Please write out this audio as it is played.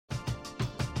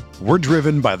We're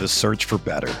driven by the search for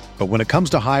better. But when it comes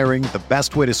to hiring, the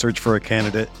best way to search for a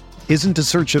candidate isn't to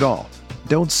search at all.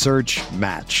 Don't search,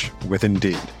 match with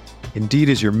Indeed. Indeed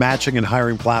is your matching and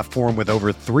hiring platform with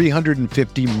over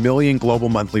 350 million global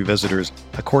monthly visitors,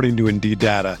 according to Indeed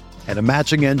data, and a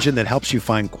matching engine that helps you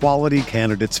find quality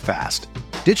candidates fast.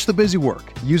 Ditch the busy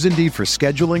work. Use Indeed for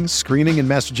scheduling, screening, and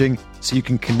messaging so you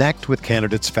can connect with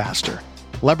candidates faster.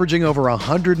 Leveraging over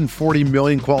 140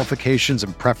 million qualifications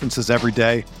and preferences every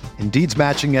day, Indeed's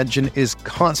matching engine is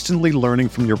constantly learning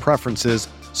from your preferences,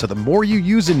 so the more you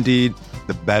use Indeed,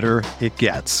 the better it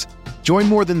gets. Join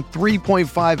more than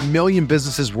 3.5 million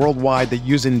businesses worldwide that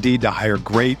use Indeed to hire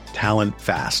great talent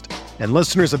fast. And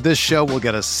listeners of this show will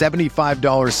get a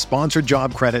 $75 sponsored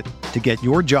job credit to get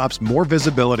your jobs more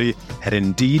visibility at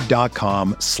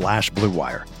Indeed.com/Blue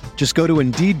Wire. Just go to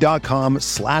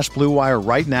Indeed.com/Blue Wire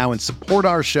right now and support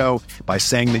our show by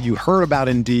saying that you heard about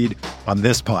Indeed on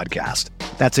this podcast.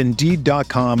 That's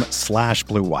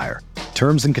Indeed.com/Blue Wire.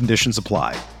 Terms and conditions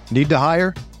apply. Need to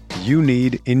hire? You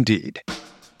need Indeed.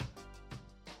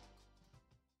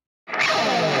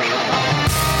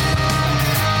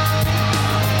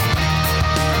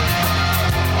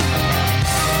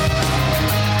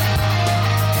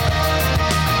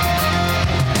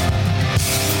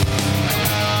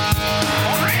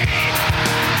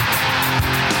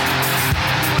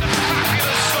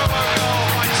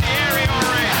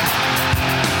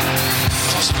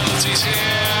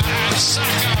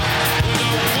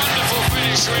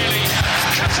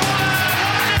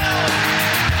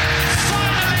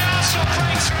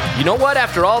 You know what?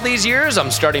 After all these years,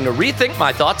 I'm starting to rethink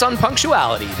my thoughts on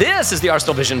punctuality. This is the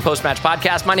Arsenal Vision post-match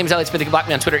podcast. My name is Elliot Smith. You can block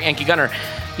me on Twitter, Yankee Gunner.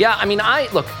 Yeah, I mean,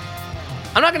 look,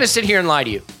 I'm not going to sit here and lie to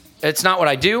you. It's not what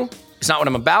I do. It's not what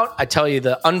I'm about. I tell you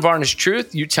the unvarnished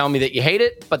truth. You tell me that you hate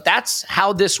it, but that's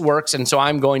how this works. And so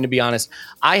I'm going to be honest.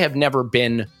 I have never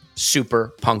been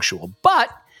super punctual.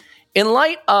 But in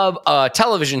light of a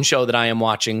television show that I am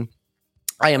watching,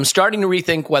 I am starting to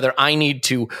rethink whether I need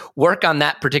to work on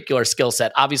that particular skill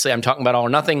set. Obviously, I'm talking about All or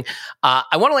Nothing. I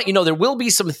want to let you know there will be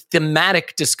some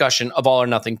thematic discussion of All or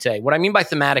Nothing today. What I mean by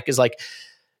thematic is like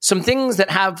some things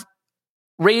that have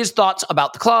raised thoughts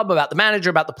about the club, about the manager,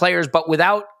 about the players, but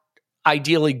without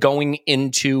ideally going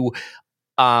into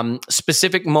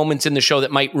specific moments in the show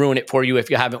that might ruin it for you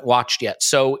if you haven't watched yet.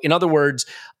 So in other words,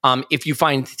 if you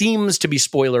find themes to be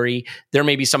spoilery, there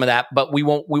may be some of that, but we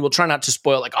will try not to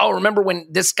spoil like, oh, remember when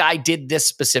this guy did this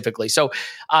specifically. So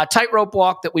tightrope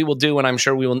walk that we will do, and I'm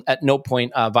sure we will at no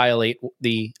point violate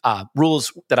the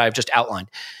rules that I've just outlined.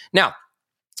 Now,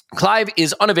 Clive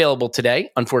is unavailable today,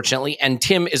 unfortunately, and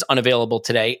Tim is unavailable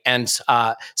today, and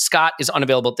Scott is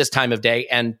unavailable at this time of day,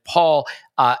 and Paul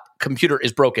computer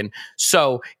is broken.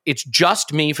 So it's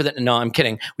just me for the... No, I'm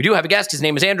kidding. We do have a guest. His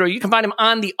name is Andrew. You can find him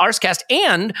on the Arscast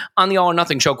and on the All or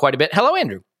Nothing show quite a bit. Hello,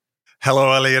 Andrew.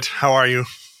 Hello, Elliot. How are you?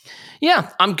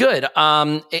 Yeah, I'm good.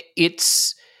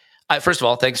 It's first of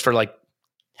all, thanks for like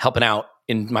helping out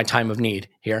in my time of need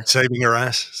here. Saving your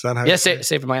ass? Is that how Yes,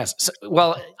 saving my ass. So,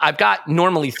 well, I've got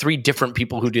normally 3 different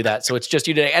people who do that, so it's just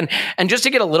you today. And just to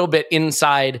get a little bit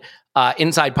inside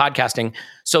podcasting,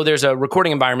 so there's a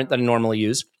recording environment that I normally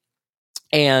use,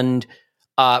 and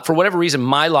for whatever reason,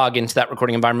 my login to that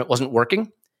recording environment wasn't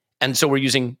working, and so we're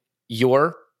using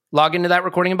your login to that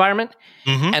recording environment,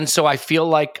 and so I feel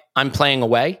like I'm playing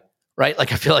away. Right,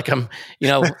 like I feel like I'm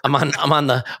on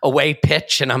the away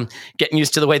pitch, and I'm getting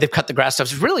used to the way they've cut the grass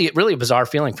stuff. It's really a bizarre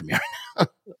feeling for me right now.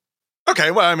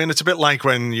 Okay, well, I mean, it's a bit like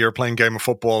when you're playing game of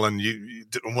football and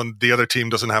when the other team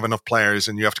doesn't have enough players,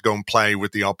 and you have to go and play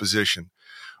with the opposition,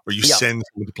 or you send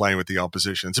someone to play with the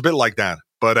opposition. It's a bit like that,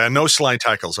 but no slide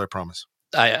tackles, I promise.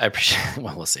 I appreciate.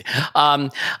 Well, we'll see.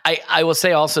 I will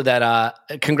say also that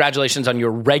congratulations on your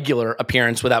regular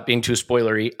appearance, without being too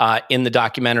spoilery, in the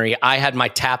documentary. I had my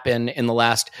tap in the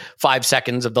last 5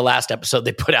 seconds of the last episode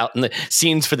they put out in the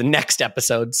scenes for the next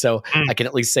episode, so I can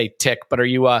at least say tick. But are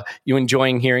you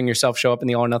enjoying hearing yourself show up in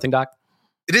the All or Nothing doc?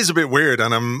 It is a bit weird,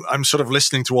 and I'm sort of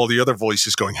listening to all the other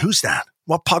voices going, "Who's that?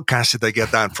 What podcast did they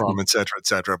get that from?" et cetera, et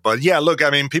cetera. But yeah, look, I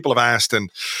mean, people have asked, and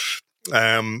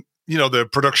you know, the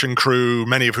production crew,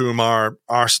 many of whom are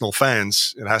Arsenal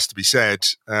fans, it has to be said.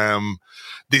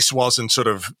 This wasn't sort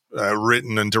of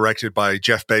written and directed by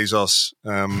Jeff Bezos,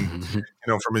 you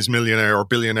know, from his millionaire or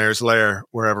billionaire's lair,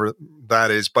 wherever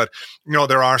that is. But, you know,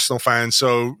 they're Arsenal fans,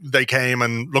 so they came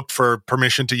and looked for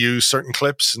permission to use certain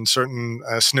clips and certain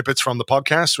snippets from the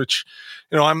podcast, which,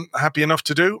 you know, I'm happy enough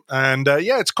to do. And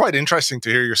yeah, it's quite interesting to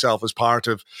hear yourself as part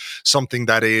of something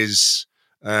that is,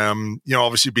 you know,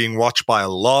 obviously being watched by a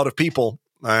lot of people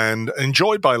and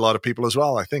enjoyed by a lot of people as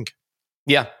well, I think.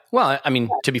 Yeah. Well, I mean,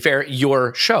 to be fair,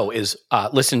 your show is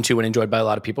listened to and enjoyed by a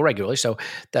lot of people regularly. So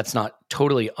that's not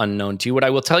totally unknown to you. What I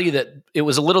will tell you that it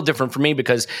was a little different for me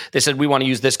because they said, we want to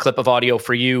use this clip of audio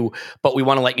for you, but we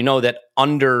want to let you know that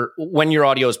when your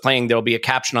audio is playing, there'll be a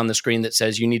caption on the screen that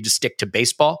says you need to stick to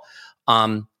baseball.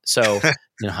 So,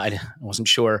 I wasn't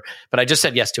sure, but I just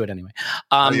said yes to it anyway.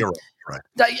 You're right.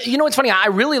 It's funny. I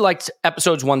really liked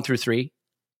episodes 1 through 3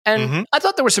 and I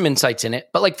thought there were some insights in it,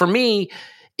 but like for me,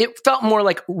 it felt more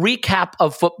like recap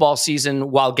of football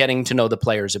season while getting to know the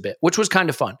players a bit, which was kind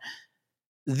of fun.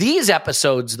 These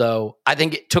episodes, though, I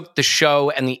think it took the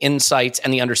show and the insights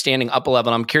and the understanding up a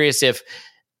level. I'm curious if,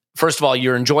 first of all,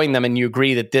 you're enjoying them and you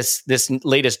agree that this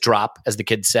latest drop, as the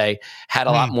kids say, had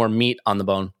a lot more meat on the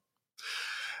bone.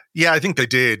 Yeah, I think they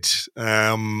did.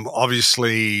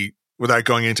 Obviously, without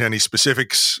going into any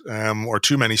specifics or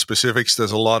too many specifics,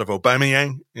 there's a lot of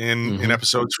Aubameyang in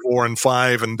episodes 4 and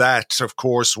 5, and that, of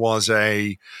course, was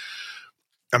a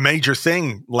major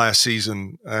thing last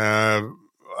season.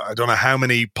 I don't know how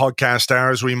many podcast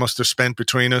hours we must have spent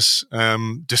between us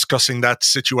discussing that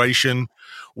situation,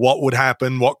 what would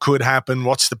happen, what could happen,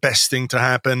 what's the best thing to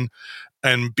happen.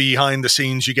 And behind the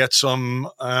scenes, you get some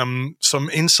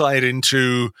insight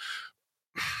into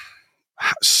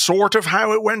sort of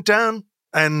how it went down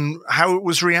and how it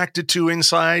was reacted to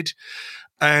inside.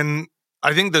 And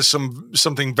I think there's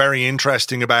something very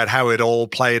interesting about how it all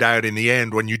played out in the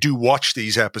end. When you do watch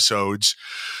these episodes,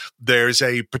 there's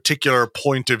a particular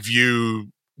point of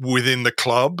view within the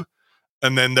club,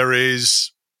 and then there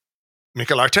is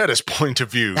Mikel Arteta's point of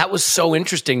view. That was so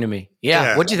interesting to me.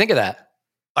 Yeah. What do you think of that?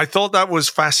 I thought that was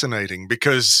fascinating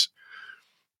because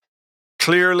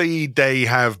clearly they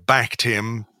have backed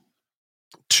him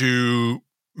to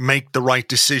make the right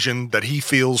decision that he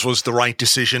feels was the right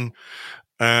decision,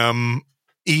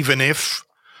 even if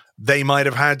they might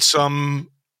have had some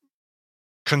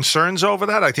concerns over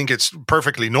that. I think it's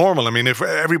perfectly normal. I mean, if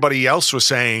everybody else was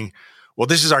saying, well,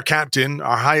 this is our captain,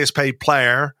 our highest paid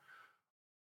player,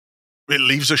 it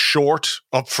leaves us short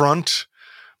up front.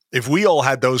 If we all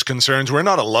had those concerns, we're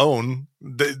not alone.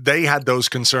 They had those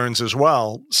concerns as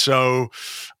well. So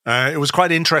it was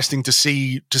quite interesting to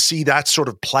see that sort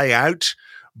of play out.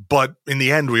 But in the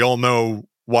end, we all know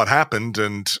what happened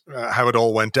and how it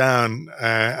all went down.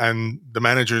 And the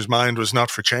manager's mind was not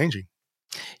for changing.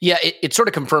 Yeah, it sort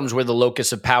of confirms where the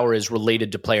locus of power is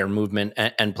related to player movement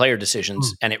and player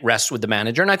decisions, and it rests with the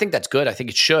manager. And I think that's good. I think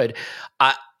it should.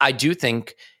 I do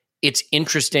think it's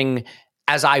interesting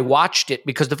as I watched it,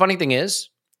 because the funny thing is,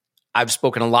 I've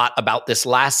spoken a lot about this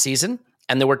last season,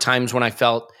 and there were times when I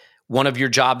felt one of your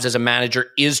jobs as a manager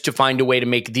is to find a way to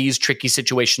make these tricky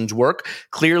situations work.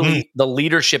 Clearly, the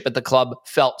leadership at the club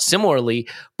felt similarly,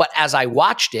 but as I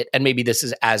watched it, and maybe this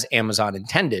is as Amazon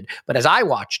intended, but as I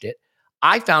watched it,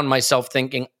 I found myself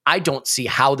thinking, I don't see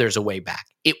how there's a way back.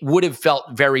 It would have felt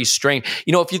very strange.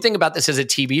 If you think about this as a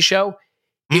TV show,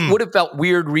 it would have felt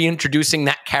weird reintroducing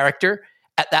that character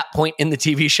at that point in the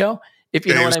TV show, if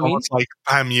you know what I mean. Like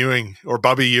Pam Ewing or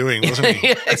Bobby Ewing, wasn't he?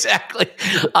 Yeah, exactly.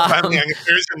 Pam Ewing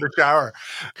appears in the shower.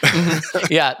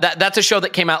 Yeah, that's a show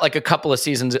that came out like a couple of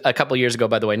years ago,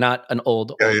 by the way, not an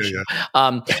old show.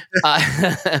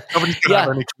 Nobody's gonna have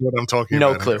any clue what I'm talking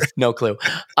about. No clue.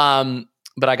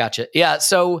 But I got you. Yeah,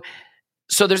 so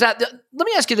there's that. Let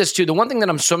me ask you this too. The one thing that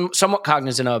I'm somewhat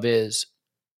cognizant of is,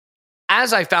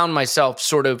 as I found myself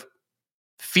sort of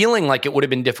feeling like it would have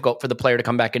been difficult for the player to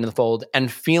come back into the fold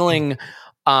and feeling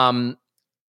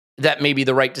that maybe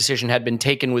the right decision had been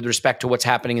taken with respect to what's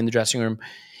happening in the dressing room,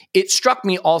 it struck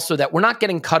me also that we're not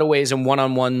getting cutaways and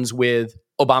one-on-ones with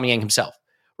Aubameyang himself,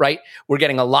 right? We're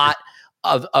getting a lot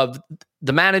of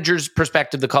the manager's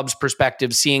perspective, the club's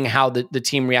perspective, seeing how the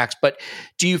team reacts. But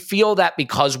do you feel that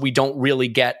because we don't really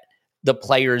get the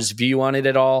player's view on it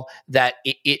at all, that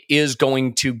it is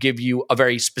going to give you a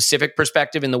very specific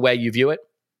perspective in the way you view it?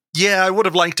 Yeah, I would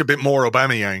have liked a bit more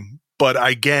Aubameyang, but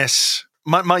I guess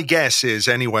my guess is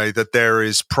anyway that there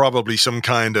is probably some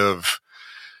kind of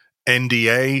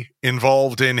NDA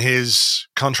involved in his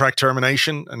contract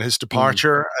termination and his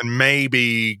departure, and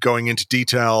maybe going into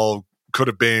detail could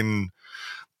have been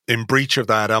in breach of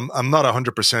that. I'm not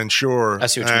 100% sure. I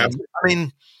see what you mean. I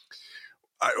mean,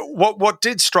 what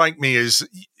did strike me is,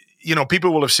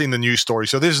 people will have seen the news story,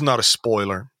 so this is not a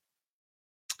spoiler.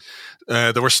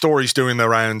 There were stories doing the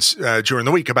rounds during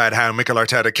the week about how Mikel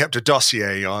Arteta kept a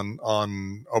dossier on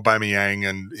Aubameyang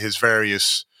and his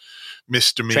various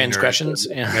misdemeanors, transgressions,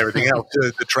 and everything else,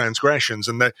 the transgressions,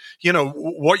 and that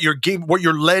what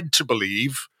you're led to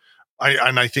believe.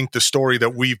 I think the story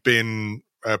that we've been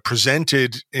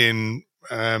presented in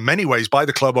many ways by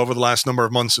the club over the last number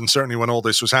of months, and certainly when all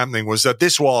this was happening, was that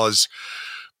this was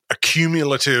a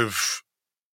cumulative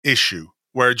issue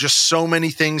where just so many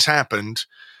things happened.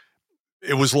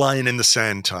 It was lying in the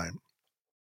sand time.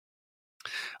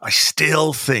 I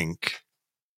still think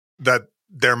that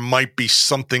there might be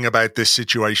something about this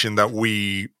situation that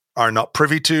we are not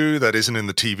privy to, that isn't in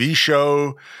the TV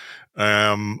show.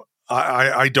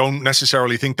 I don't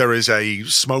necessarily think there is a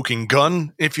smoking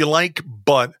gun, if you like,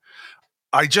 but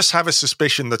I just have a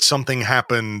suspicion that something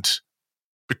happened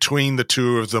between the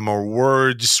two of them, or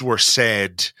words were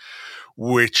said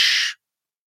which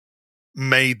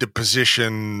made the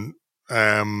position,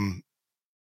 how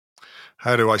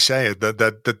do I say it?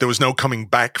 That there was no coming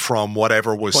back from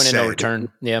whatever was said. Point of no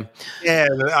return. Yeah. Yeah.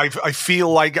 I feel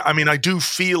like, I do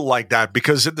feel like that,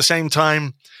 because at the same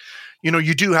time,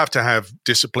 you do have to have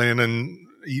discipline and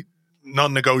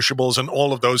non-negotiables and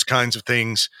all of those kinds of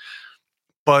things.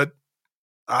 But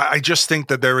I just think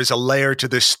that there is a layer to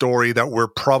this story that we're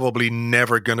probably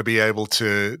never going to be able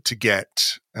to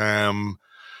get.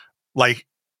 Like,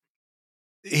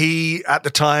 he, at the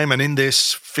time and in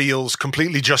this, feels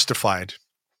completely justified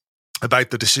about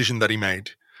the decision that he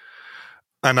made.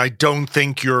 And I don't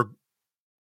think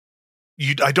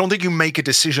I don't think you make a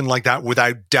decision like that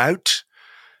without doubt,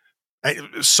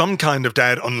 some kind of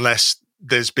doubt, unless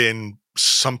there's been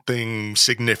something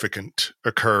significant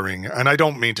occurring. And I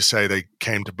don't mean to say they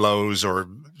came to blows, or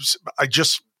I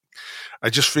just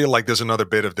feel like there's another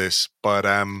bit of this, but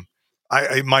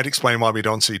I might explain why we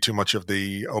don't see too much of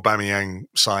the Aubameyang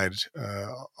side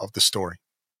of the story.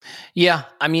 Yeah,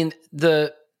 I mean,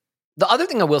 the other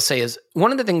thing I will say is,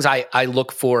 one of the things I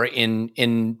look for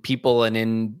in people and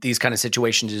in these kind of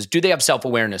situations is, do they have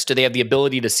self-awareness? Do they have the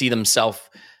ability to see themselves,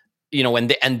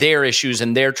 and their issues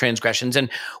and their transgressions? And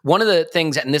one of the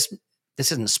things, and this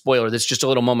isn't a spoiler, this is just a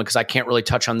little moment because I can't really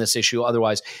touch on this issue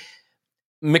otherwise.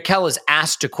 Mikel is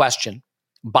asked a question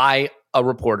by a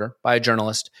reporter, by a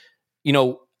journalist.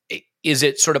 Is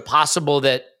it sort of possible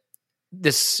that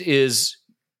this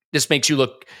makes you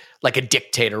look like a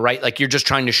dictator, right? Like, you're just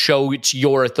trying to show it's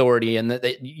your authority, and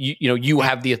that you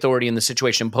have the authority in the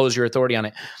situation, impose your authority on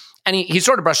it. And he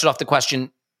sort of brushed it off the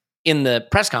question in the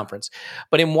press conference,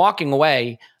 but in walking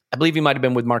away, I believe he might have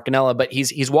been with Mark Ganella, but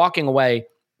he's walking away,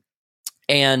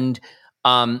 and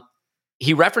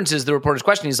he references the reporter's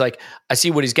question. He's like, I see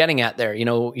what he's getting at there.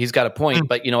 He's got a point,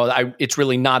 but it's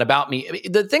really not about me.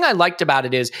 The thing I liked about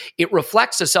it is it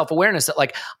reflects a self-awareness that,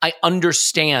 like, I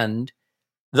understand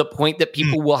the point that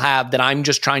people will have that I'm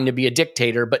just trying to be a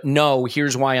dictator, but no,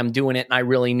 here's why I'm doing it. And I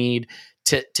really need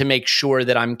to make sure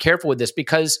that I'm careful with this,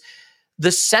 because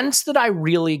the sense that I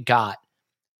really got,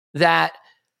 that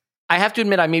I have to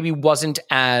admit, I maybe wasn't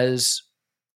as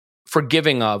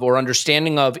forgiving of or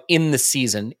understanding of in the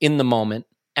season, in the moment,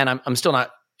 and I'm still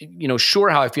not, sure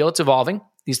how I feel. It's evolving.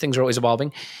 These things are always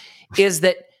evolving. Is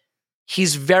that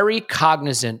he's very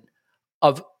cognizant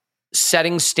of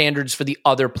setting standards for the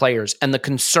other players, and the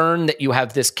concern that you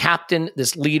have this captain,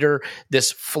 this leader,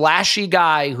 this flashy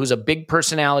guy who's a big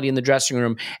personality in the dressing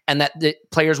room, and that the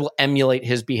players will emulate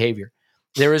his behavior.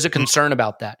 There is a concern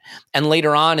about that. And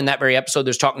later on in that very episode,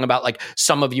 there's talking about, like,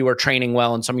 some of you are training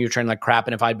well and some of you are training like crap.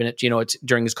 And if I'd been it's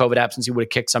during his COVID absence, he would have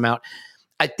kicked some out.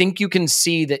 I think you can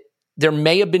see that there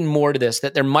may have been more to this,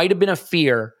 that there might have been a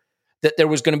fear that there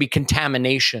was going to be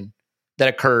contamination that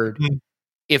occurred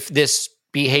if this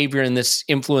behavior and this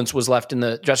influence was left in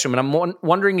the dressing room. And I'm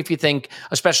wondering if you think,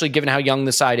 especially given how young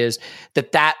the side is,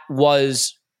 that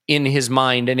was in his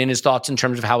mind and in his thoughts in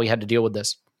terms of how he had to deal with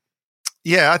this.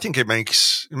 Yeah, I think it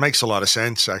makes a lot of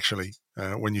sense, actually,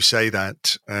 when you say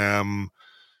that.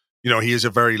 He is a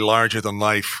very larger than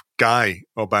life guy,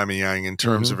 Aubameyang, in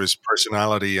terms of his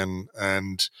personality,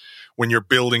 and when you're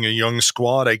building a young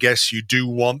squad, I guess you do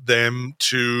want them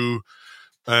to.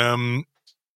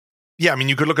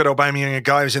 You could look at Aubameyang, a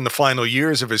guy who's in the final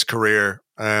years of his career.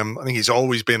 I think he's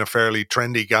always been a fairly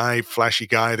trendy guy, flashy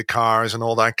guy, the cars and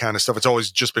all that kind of stuff. It's always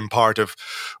just been part of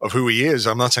who he is.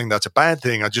 I'm not saying that's a bad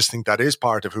thing. I just think that is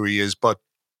part of who he is. But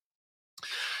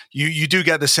you do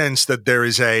get the sense that there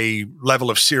is a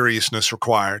level of seriousness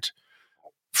required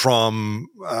from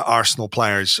Arsenal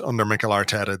players under Mikel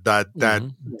Arteta,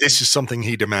 that this is something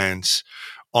he demands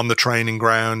on the training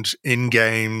ground, in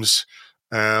games,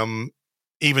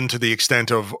 even to the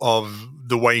extent of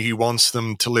the way he wants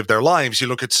them to live their lives. You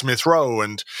look at Smith Rowe,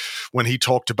 and when he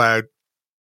talked about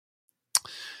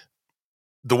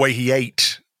the way he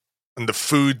ate and the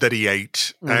food that he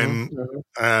ate, and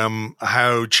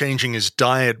how changing his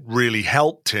diet really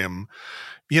helped him.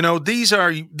 These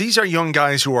are young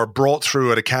guys who are brought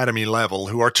through at academy level,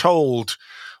 who are told,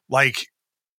 like,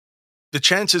 the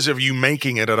chances of you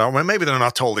making it well, maybe they're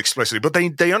not told explicitly, but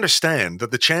they understand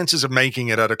that the chances of making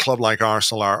it at a club like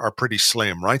Arsenal are pretty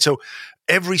slim, right? So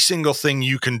every single thing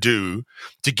you can do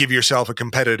to give yourself a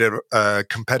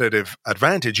competitive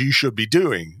advantage, you should be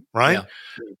doing, right? Yeah.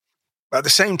 At the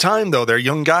same time, though, they're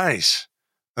young guys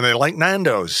and they like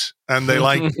Nando's and they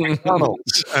like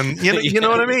McDonald's, and you know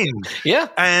what I mean? Yeah.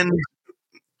 And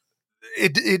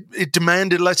it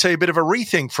demanded, let's say, a bit of a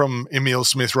rethink from Emile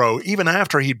Smith-Rowe, even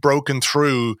after he'd broken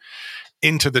through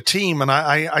into the team. And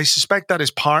I suspect that is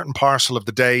part and parcel of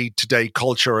the day-to-day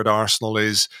culture at Arsenal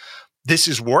is this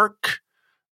is work.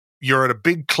 You're at a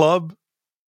big club.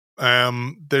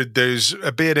 There's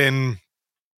a bit in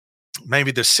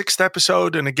maybe the 6th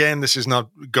episode. And again, this is not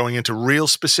going into real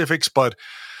specifics, but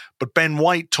Ben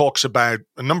White talks about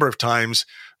a number of times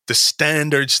the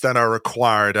standards that are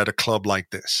required at a club like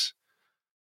this.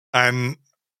 And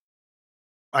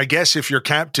I guess if your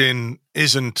captain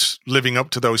isn't living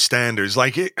up to those standards,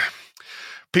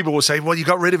 people will say, well, you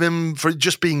got rid of him for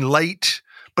just being late.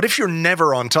 But if you're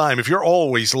never on time, if you're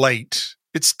always late,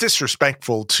 it's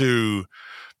disrespectful to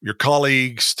your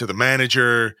colleagues, to the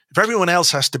manager. If everyone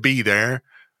else has to be there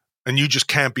and you just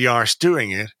can't be arsed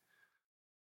doing it,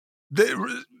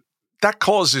 that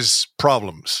causes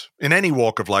problems in any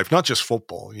walk of life, not just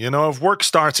football. If work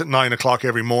starts at 9:00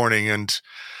 every morning and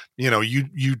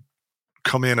you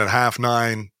come in at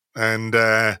 9:30 and,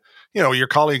 your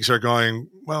colleagues are going,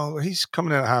 well, he's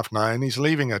coming in at 9:30. He's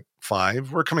leaving at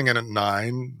 5. We're coming in at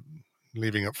 9,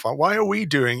 leaving at 5. Why are we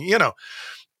doing,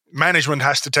 management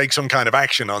has to take some kind of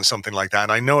action on something like that.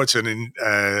 And I know it's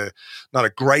not a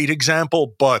great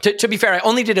example, but to be fair, I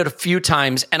only did it a few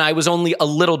times and I was only a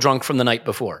little drunk from the night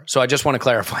before. So I just want to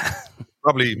clarify that.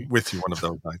 Probably with you one of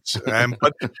those nights.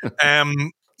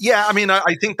 Yeah, I mean,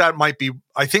 I think that might be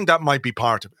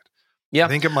part of it. Yeah. I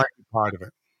think it might be part of it.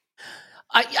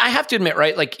 I have to admit,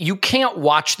 right? Like, you can't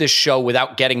watch this show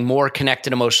without getting more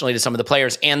connected emotionally to some of the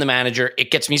players and the manager. It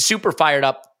gets me super fired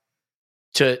up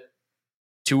to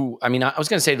I mean, I was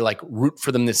going to say to root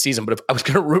for them this season, but if I was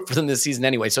going to root for them this season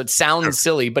anyway. So it sounds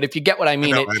silly, but if you get what I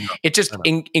mean, it just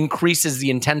increases the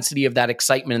intensity of that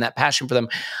excitement and that passion for them.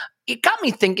 It got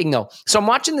me thinking, though. So I'm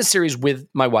watching this series with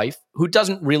my wife, who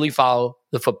doesn't really follow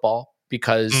the football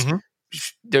because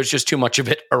there's just too much of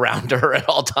it around her at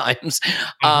all times.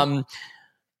 And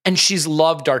she's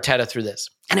loved Arteta through this.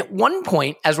 And at one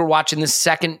point, as we're watching this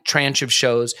second tranche of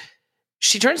shows,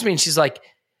 she turns to me and she's like,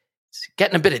 it's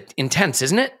getting a bit intense,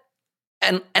 isn't it?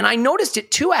 And I noticed it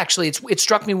too, actually. It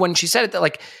struck me when she said it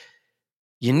that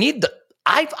you need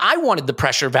I wanted the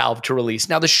pressure valve to release.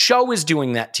 Now the show is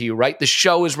doing that to you, right? The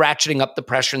show is ratcheting up the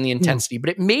pressure and the intensity, but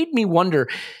it made me wonder,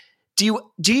 do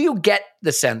you get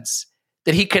the sense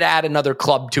that he could add another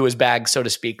club to his bag, so to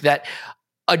speak, that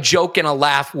a joke and a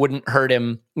laugh wouldn't hurt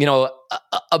him,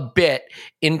 a bit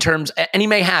in terms, and he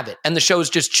may have it, and the show's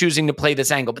just choosing to play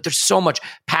this angle, but there's so much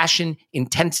passion,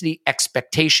 intensity,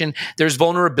 expectation. There's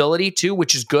vulnerability too,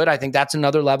 which is good. I think that's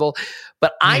another level.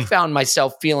 But I found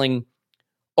myself feeling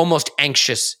almost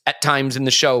anxious at times in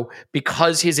the show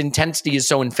because his intensity is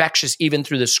so infectious, even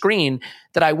through the screen,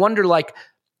 that I wonder, I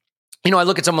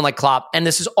look at someone like Klopp, and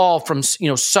this is all from,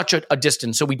 such a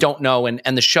distance, so we don't know,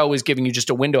 and the show is giving you just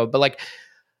a window, but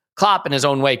Klopp in his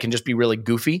own way can just be really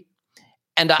goofy.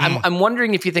 And I'm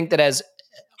wondering if you think that as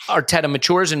Arteta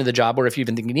matures into the job, or if you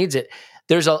even think he needs it,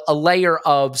 there's a layer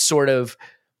of sort of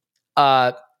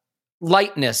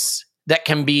lightness that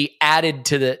can be added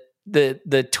to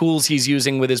the tools he's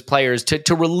using with his players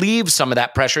to relieve some of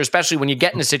that pressure, especially when you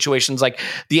get into situations like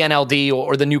the NLD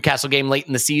or the Newcastle game late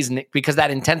in the season, because that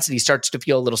intensity starts to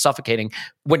feel a little suffocating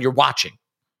when you're watching.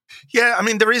 Yeah, I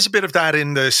mean, there is a bit of that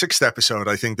in the 6th episode.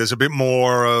 I think there's a bit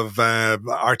more of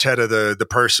Arteta, the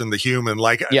person, the human.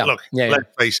 Let's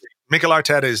face it, Mikel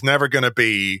Arteta is never going to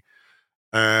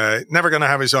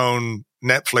have his own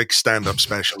Netflix stand-up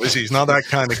special, is he? He's not that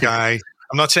kind of guy.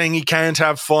 I'm not saying he can't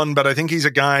have fun, but I think he's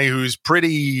a guy who's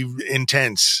pretty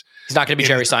intense. He's not going to be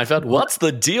Jerry Seinfeld. What's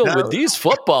the deal with these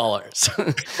footballers?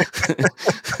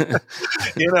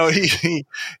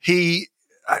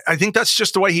 I think that's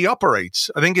just the way he operates.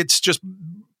 I think it's just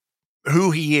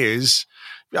who he is.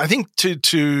 I think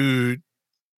to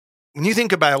when you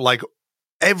think about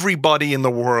everybody in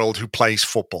the world who plays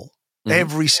football,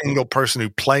 every single person who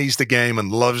plays the game and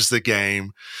loves the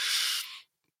game,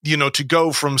 to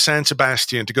go from San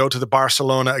Sebastian, to go to the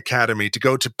Barcelona Academy, to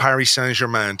go to Paris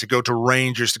Saint-Germain, to go to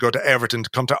Rangers, to go to Everton, to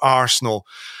come to Arsenal,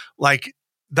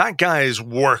 that guy has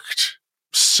worked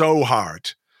so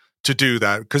hard to do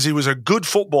that because he was a good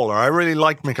footballer. I really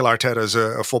liked Mikel Arteta as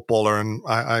a footballer, and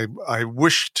I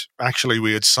wished actually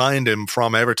we had signed him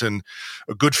from Everton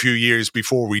a good few years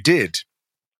before we did.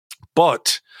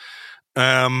 But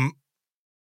I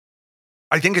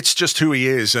think it's just who he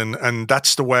is, and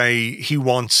that's the way he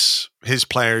wants his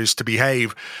players to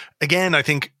behave. Again, I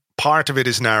think part of it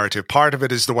is narrative. Part of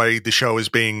it is the way the show is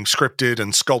being scripted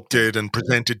and sculpted and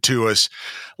presented to us.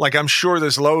 Like, I'm sure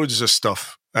there's loads of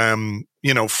stuff, fun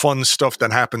stuff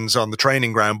that happens on the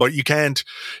training ground, but you can't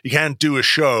do a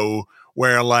show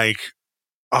where, like,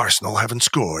 Arsenal haven't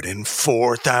scored in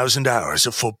 4,000 hours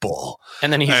of football.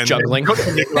 And then he's juggling.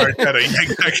 Exactly.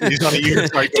 He's on a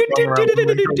unicycle.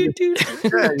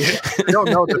 I don't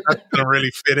know that that's going to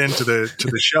really fit into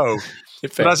the show.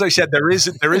 But as I said, there is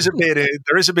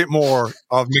a bit more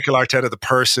of Mikel Arteta, the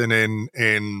person,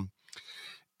 in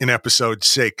episode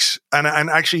 6. And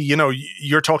actually,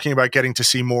 you're talking about getting to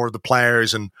see more of the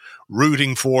players and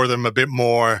rooting for them a bit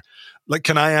more. Like,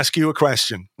 can I ask you a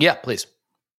question? Yeah, please.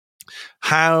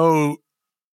 How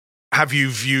have you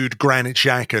viewed Granit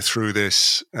Xhaka through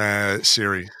this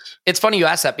series? It's funny you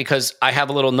ask that because I have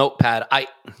a little notepad.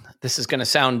 This is going to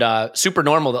sound super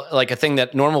normal, like a thing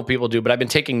that normal people do, but I've been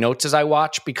taking notes as I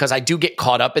watch because I do get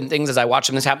caught up in things as I watch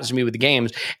them. This happens to me with the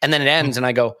games. And then it ends and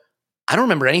I go, I don't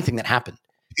remember anything that happened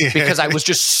because I was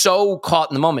just so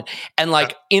caught in the moment. And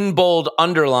like in bold,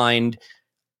 underlined,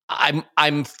 I'm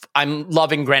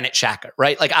loving Granit Xhaka,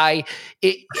 right? Like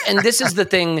and this is the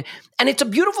thing, and it's a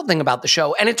beautiful thing about the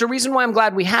show, and it's a reason why I'm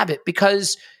glad we have it,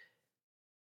 because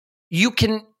you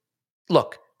can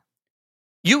look,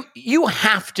 you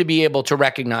have to be able to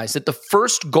recognize that the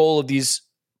first goal of these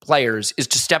players is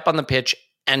to step on the pitch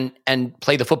and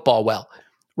play the football well.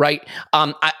 Right.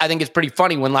 I think it's pretty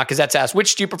funny when Lacazette's asked,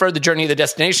 which do you prefer, the journey or the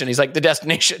destination? He's like, the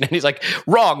destination. And he's like,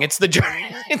 wrong. It's the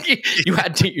journey. you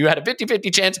had a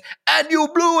 50-50 chance and you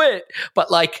blew it.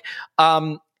 But like,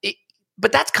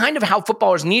 but that's kind of how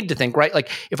footballers need to think, right?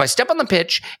 Like, if I step on the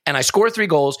pitch and I score 3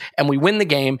 goals and we win the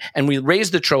game and we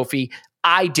raise the trophy,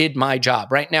 I did my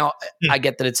job. Right now, I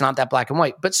get that it's not that black and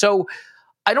white. But so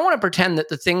I don't want to pretend that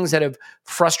the things that have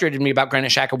frustrated me about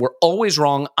Granit Xhaka were always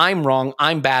wrong. I'm wrong.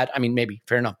 I'm bad. I mean, maybe,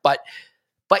 fair enough. But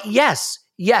yes,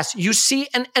 you see,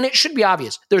 and it should be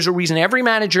obvious. There's a reason every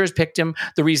manager has picked him,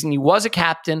 the reason he was a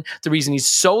captain, the reason he's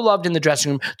so loved in the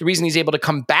dressing room, the reason he's able to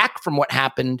come back from what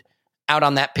happened out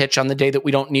on that pitch on the day that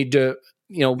we don't need to,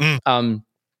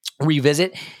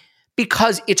 revisit.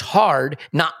 Because it's hard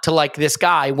not to like this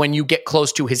guy when you get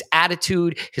close to his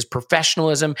attitude, his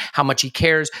professionalism, how much he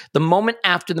cares. The moment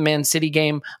after the Man City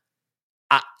game,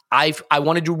 I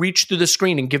wanted to reach through the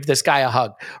screen and give this guy a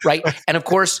hug, right? And of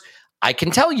course, I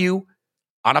can tell you,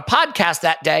 on a podcast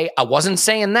that day, I wasn't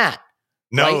saying that.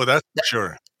 No, right? That's for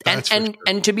sure.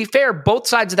 And to be fair, both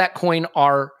sides of that coin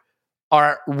are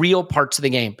real parts of the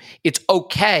game. It's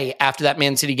okay after that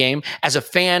Man City game, as a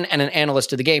fan and an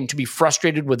analyst of the game, to be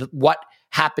frustrated with what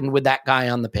happened with that guy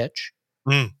on the pitch,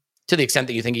 to the extent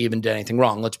that you think he even did anything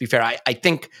wrong. Let's be fair. I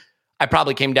think I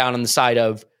probably came down on the side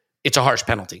of it's a harsh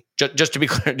penalty, just to be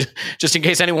clear, just in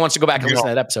case anyone wants to go back and listen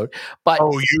to that episode. But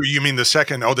you mean the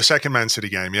second Man City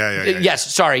game? Yeah.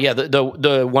 Yes, sorry, yeah,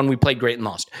 the one we played great and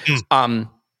lost.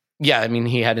 Yeah, I mean,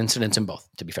 he had incidents in both,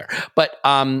 to be fair.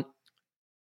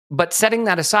 But setting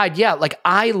that aside, yeah, like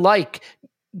I like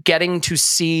getting to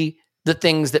see the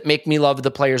things that make me love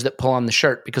the players that pull on the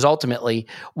shirt, because ultimately,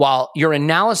 while your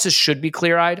analysis should be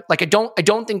clear-eyed, like I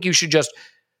don't think you should just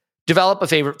develop a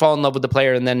favorite, fall in love with the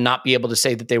player, and then not be able to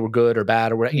say that they were good or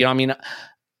bad or whatever. You know what I mean?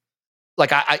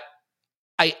 Like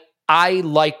I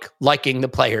like liking the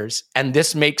players, and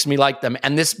this makes me like them,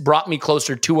 and this brought me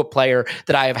closer to a player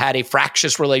that I have had a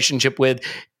fractious relationship with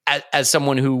as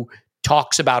someone who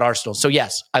talks about Arsenal. So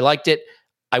yes, I liked it.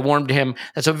 I warmed to him.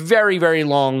 That's a very, very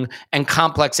long and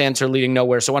complex answer leading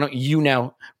nowhere. So why don't you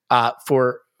now,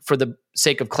 for the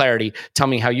sake of clarity, tell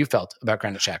me how you felt about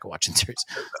Granit Xhaka watching series?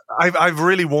 I've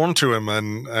really warmed to him,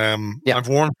 and I've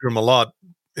warmed to him a lot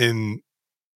in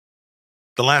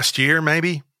the last year,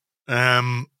 maybe.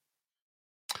 And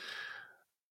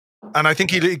I think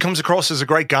he comes across as a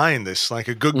great guy in this, like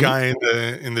a good guy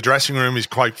in the dressing room. He's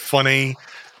quite funny.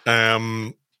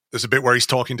 There's a bit where he's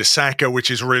talking to Saka,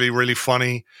 which is really, really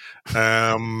funny,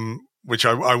 which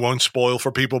I won't spoil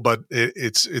for people, but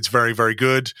it's very, very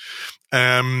good.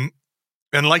 And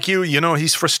like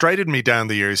he's frustrated me down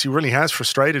the years. He really has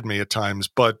frustrated me at times,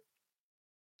 but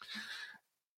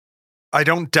I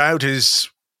don't doubt his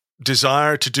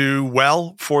desire to do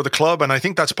well for the club. And I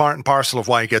think that's part and parcel of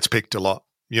why he gets picked a lot.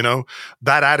 You know,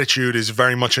 that attitude is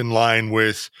very much in line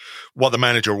with what the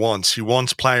manager wants. He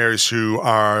wants players who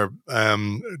are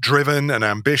driven and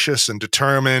ambitious and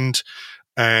determined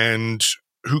and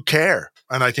who care.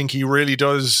 And I think he really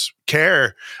does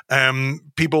care.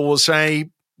 People will say,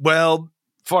 well,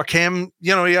 fuck him.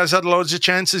 You know, he has had loads of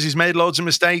chances. He's made loads of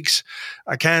mistakes.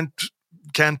 I can't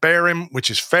bear him, which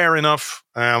is fair enough.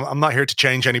 I'm not here to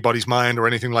change anybody's mind or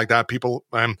anything like that. People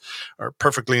are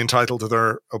perfectly entitled to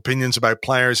their opinions about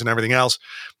players and everything else.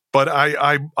 But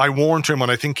I warned him, and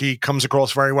I think he comes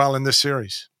across very well in this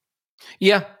series.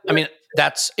 Yeah, I mean,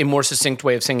 that's a more succinct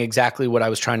way of saying exactly what I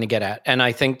was trying to get at. And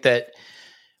I think that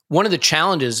one of the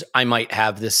challenges I might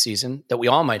have this season, that we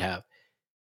all might have,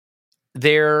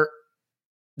 there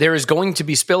is going to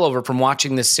be spillover from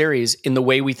watching this series in the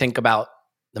way we think about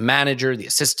the manager, the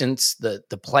assistants,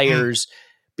 the players,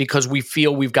 because we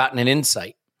feel we've gotten an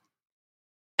insight.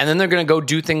 And then they're going to go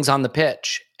do things on the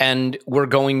pitch. And we're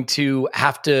going to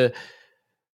have to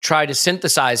try to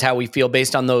synthesize how we feel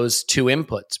based on those two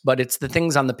inputs. But it's the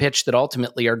things on the pitch that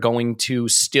ultimately are going to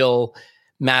still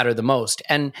matter the most.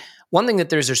 And one thing that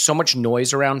there's so much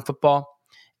noise around football,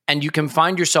 and you can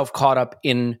find yourself caught up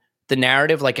in the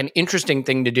narrative, like an interesting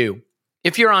thing to do.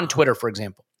 If you're on Twitter, for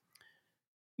example,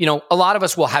 you know, a lot of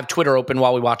us will have Twitter open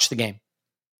while we watch the game.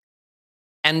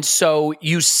 And so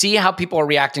you see how people are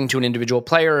reacting to an individual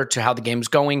player or to how the game's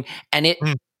going, and it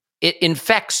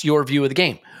infects your view of the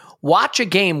game. Watch a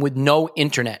game with no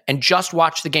internet and just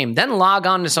watch the game. Then log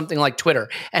on to something like Twitter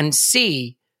and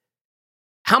see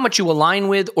how much you align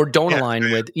with or don't align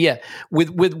with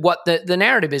what the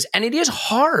narrative is. And it is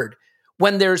hard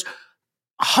when there's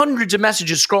hundreds of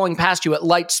messages scrolling past you at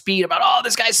light speed about, oh,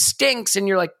 this guy stinks. And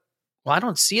you're like, well, I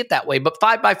don't see it that way. But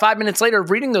 5 minutes later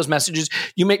of reading those messages,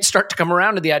 you may start to come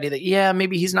around to the idea that,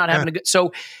 maybe he's not having a good.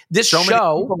 So this show,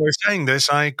 many people are saying this,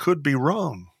 I could be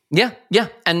wrong. Yeah.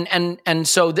 And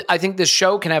so I think this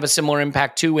show can have a similar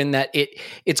impact too, in that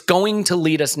it's going to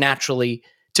lead us naturally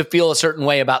to feel a certain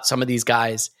way about some of these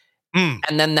guys.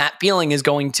 And then that feeling is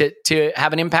going to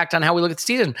have an impact on how we look at the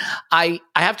season. I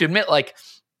have to admit, like,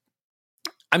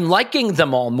 I'm liking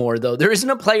them all more, though. There isn't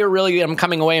a player really I'm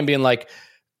coming away and being like,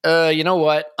 you know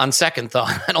what? On second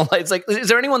thought, I don't like. It's like, is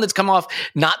there anyone that's come off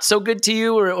not so good to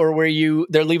you, or where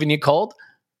they're leaving you cold?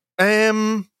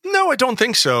 No, I don't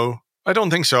think so.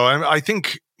 I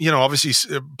think, you know,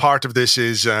 obviously part of this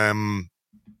is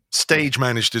stage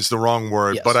managed is the wrong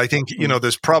word, yes. But I think, you know,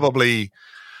 there's probably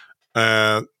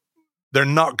they're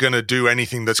not going to do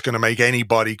anything that's going to make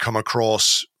anybody come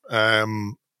across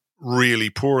really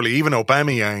poorly. Even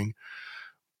Aubameyang,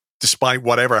 despite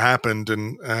whatever happened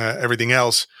and everything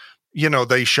else, you know,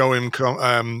 they show him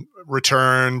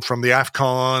return from the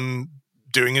AFCON,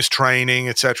 doing his training,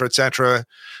 et cetera,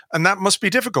 and that must be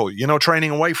difficult, you know,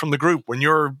 training away from the group. When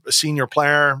you're a senior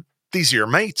player, these are your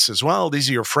mates as well. These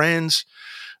are your friends.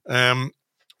 And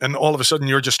all of a sudden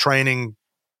you're just training,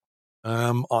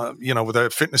 you know, with a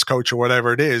fitness coach or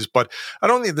whatever it is. But I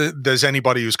don't think that there's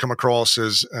anybody who's come across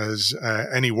as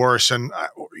any worse. And,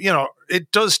 you know, it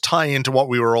does tie into what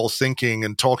we were all thinking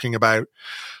and talking about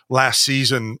last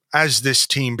season as this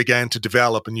team began to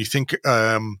develop. And you think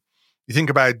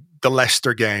about the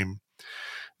Leicester game.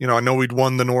 You know, I know we'd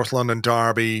won the North London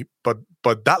Derby,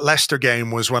 but that Leicester game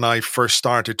was when I first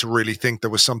started to really think there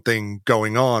was something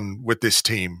going on with this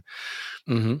team.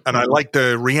 Mm-hmm. And I liked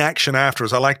the reaction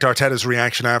afterwards. I liked Arteta's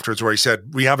reaction afterwards where he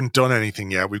said, we haven't done anything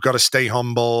yet. We've got to stay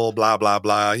humble, blah, blah,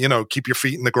 blah. You know, keep your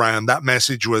feet in the ground. That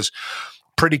message was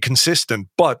pretty consistent.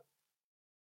 But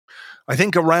I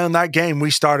think around that game,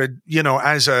 we started, you know,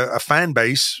 as a fan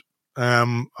base,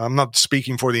 I'm not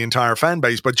speaking for the entire fan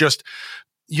base, but just,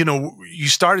 you know, you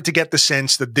started to get the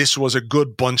sense that this was a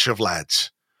good bunch of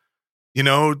lads. You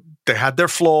know, they had their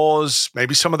flaws.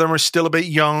 Maybe some of them are still a bit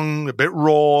young, a bit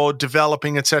raw,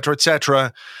 developing, et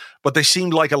cetera, but they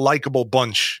seemed like a likable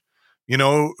bunch, you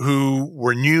know, who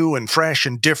were new and fresh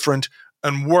and different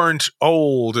and weren't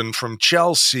old and from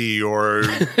Chelsea or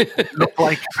looked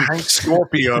like Hank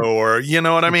Scorpio or, you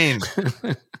know what I mean?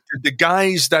 The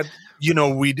guys that, you know,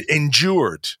 we'd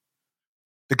endured.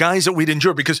 The guys that we'd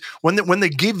endure, because when they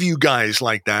give you guys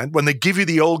like that, when they give you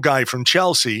the old guy from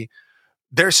Chelsea,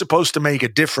 they're supposed to make a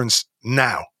difference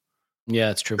now. Yeah,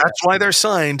 that's true. That's why they're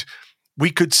signed. We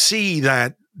could see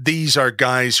that these are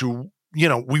guys who, you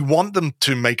know, we want them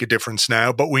to make a difference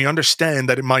now, but we understand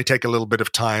that it might take a little bit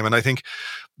of time. And I think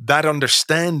that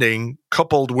understanding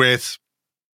coupled with,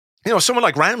 you know, someone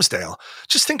like Ramsdale,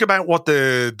 just think about what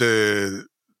the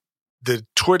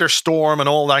Twitter storm and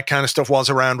all that kind of stuff was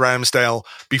around Ramsdale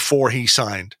before he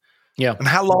signed. Yeah. And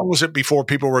how long was it before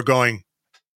people were going,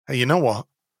 hey, you know what?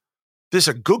 This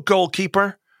is a good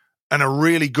goalkeeper and a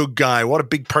really good guy. What a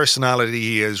big personality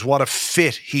he is. What a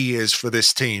fit he is for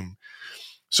this team.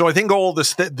 So I think all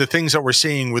this, the things that we're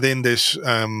seeing within this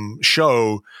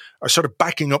show are sort of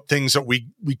backing up things that we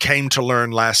came to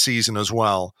learn last season as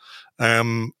well.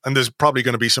 And there's probably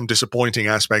going to be some disappointing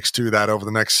aspects to that over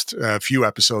the next few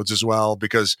episodes as well,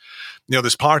 because,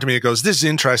 there's part of me that goes, this is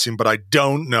interesting, but I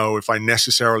don't know if I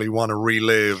necessarily want to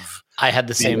relive. I had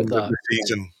the same thought. The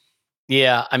season.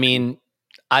 Yeah, I mean,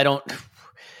 I don't,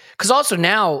 because also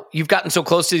now you've gotten so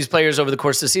close to these players over the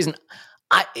course of the season.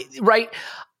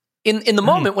 In the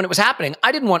moment when it was happening,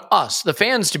 I didn't want us, the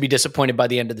fans, to be disappointed by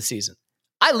the end of the season.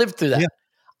 I lived through that. Yeah.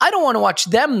 I don't want to watch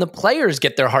them, the players,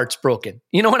 get their hearts broken.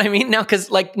 You know what I mean? Now, because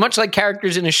much like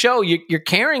characters in a show, you're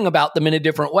caring about them in a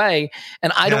different way,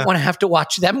 and I don't want to have to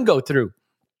watch them go through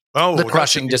the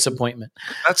crushing disappointment.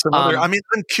 That's another.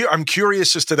 I'm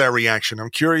curious as to their reaction.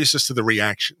 I'm curious as to the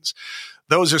reactions.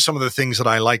 Those are some of the things that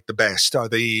I like the best. Are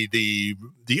the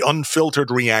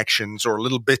unfiltered reactions, or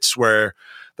little bits where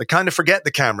they kind of forget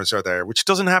the cameras are there, which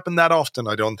doesn't happen that often,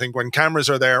 I don't think. When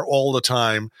cameras are there all the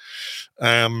time,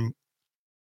 there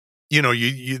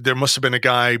must have been a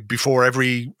guy before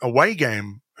every away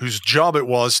game whose job it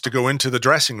was to go into the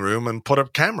dressing room and put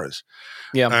up cameras.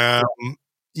 Yeah.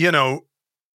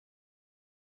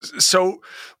 So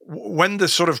when the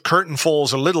sort of curtain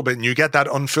falls a little bit and you get that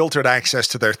unfiltered access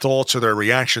to their thoughts or their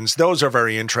reactions, those are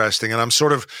very interesting. And I'm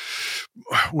sort of,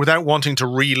 without wanting to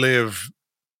relive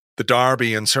the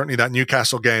derby and certainly that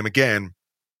Newcastle game again,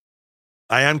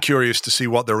 I am curious to see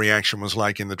what the reaction was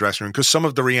like in the dressing room, because some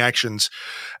of the reactions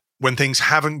when things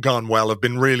haven't gone well have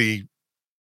been really,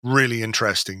 really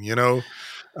interesting,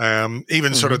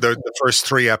 even sort of the first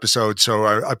 3 episodes. So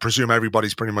I presume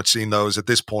everybody's pretty much seen those at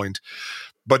this point.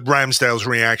 But Ramsdale's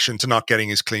reaction to not getting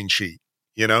his clean sheet,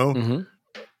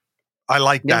 I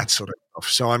like that sort of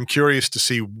stuff. So I'm curious to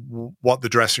see what the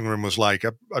dressing room was like.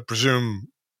 I presume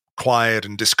quiet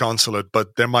and disconsolate,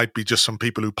 but there might be just some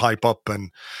people who pipe up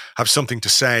and have something to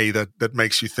say that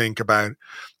makes you think about,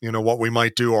 what we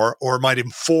might do, or might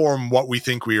inform what we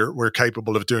think we're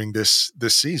capable of doing this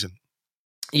season.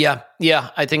 Yeah,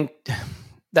 I think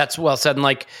that's well said. And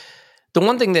like the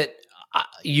one thing that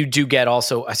you do get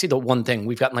also, I see the one thing,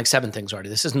 we've gotten like 7 things already.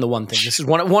 This isn't the one thing. This is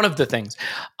one of the things.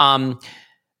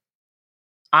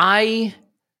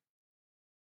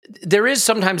 There is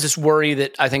sometimes this worry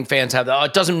that I think fans have,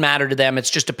 it doesn't matter to them. It's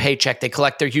just a paycheck. They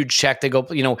collect their huge check. They go,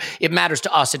 it matters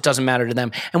to us. It doesn't matter to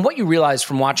them. And what you realize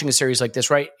from watching a series like this,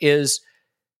 right, is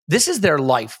this is their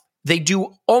life. They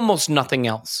do almost nothing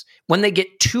else. When they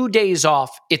get 2 days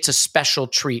off, it's a special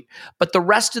treat. But the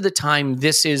rest of the time,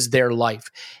 this is their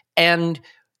life. And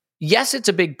yes, it's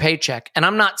a big paycheck. And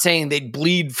I'm not saying they'd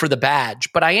bleed for the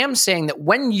badge, but I am saying that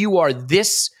when you are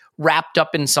this wrapped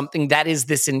up in something that is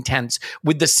this intense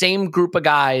with the same group of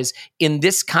guys in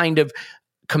this kind of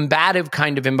combative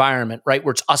kind of environment, right,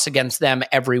 where it's us against them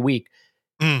every week,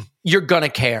 you're going to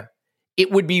care.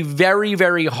 It would be very,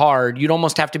 very hard. You'd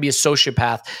almost have to be a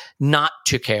sociopath not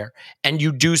to care. And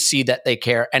you do see that they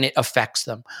care and it affects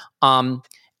them. And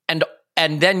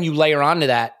then you layer onto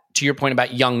that, to your point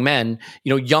about young men,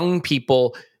 young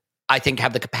people, I think,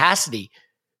 have the capacity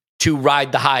to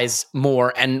ride the highs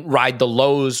more and ride the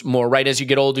lows more, right? As you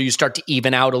get older, you start to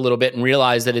even out a little bit and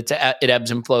realize that it ebbs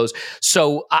and flows.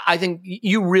 So I think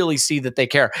you really see that they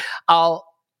care. I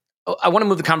want to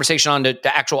move the conversation on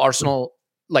to actual Arsenal,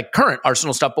 like current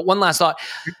Arsenal stuff. But one last thought.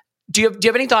 Do you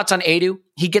have any thoughts on Edu?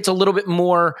 He gets a little bit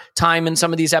more time in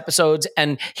some of these episodes,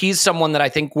 and he's someone that I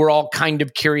think we're all kind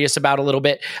of curious about a little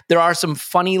bit. There are some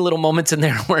funny little moments in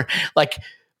there where, like,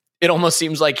 it almost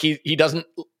seems like he doesn't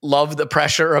love the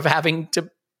pressure of having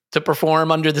to perform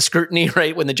under the scrutiny,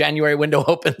 right? When the January window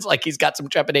opens, like he's got some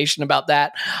trepidation about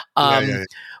that.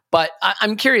 But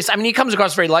I'm curious. I mean, he comes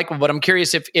across very likable, but I'm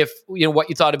curious if what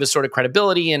you thought of his sort of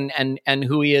credibility and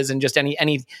who he is, and just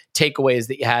any takeaways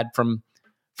that you had from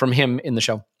him in the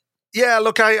show. Yeah,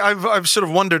 look, I've sort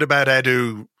of wondered about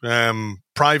Edu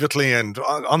privately and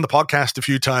on the podcast a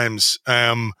few times.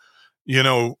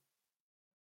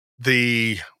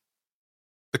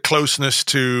 The closeness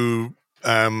to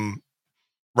Raul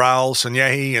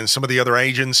Sanyehi and some of the other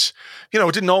agents, it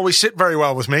didn't always sit very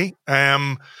well with me.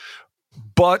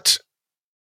 But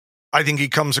I think he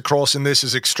comes across in this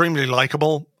as extremely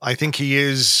likable. I think he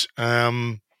is,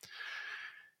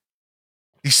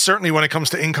 he's certainly, when it comes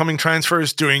to incoming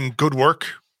transfers, doing good work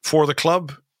for the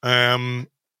club. The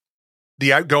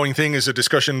outgoing thing is a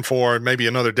discussion for maybe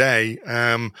another day,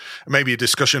 maybe a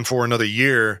discussion for another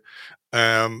year.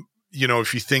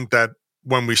 If you think that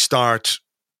when we start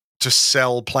to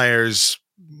sell players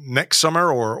next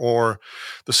summer or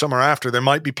the summer after, there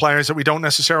might be players that we don't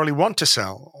necessarily want to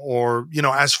sell, or,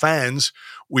 as fans,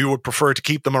 we would prefer to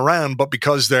keep them around, but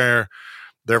because they're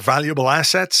valuable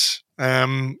assets,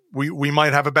 we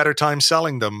might have a better time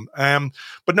selling them.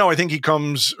 But no, I think he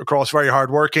comes across very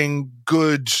hardworking,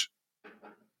 good,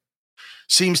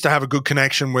 seems to have a good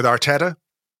connection with Arteta.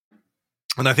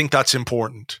 And I think that's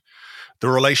important. The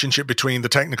relationship between the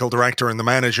technical director and the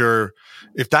manager,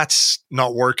 if that's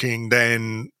not working,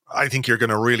 then I think you're going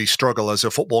to really struggle as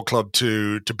a football club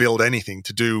to build anything,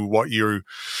 to do what you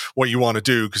want to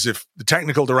do. Because if the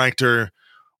technical director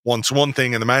wants one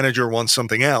thing and the manager wants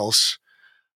something else,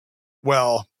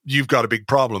 well, you've got a big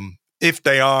problem. If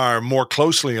they are more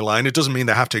closely aligned, it doesn't mean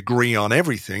they have to agree on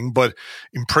everything, but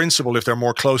in principle, if they're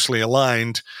more closely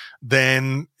aligned,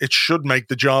 then it should make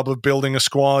the job of building a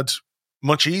squad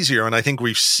much easier. And I think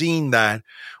we've seen that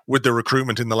with the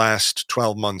recruitment in the last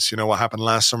 12 months. What happened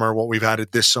last summer, what we've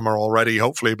added this summer already,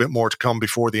 hopefully a bit more to come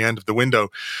before the end of the window.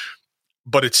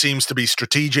 But it seems to be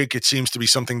strategic. It seems to be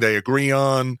something they agree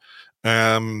on.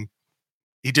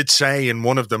 He did say in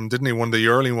one of them, didn't he? One of the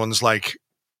early ones, like,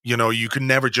 you can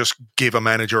never just give a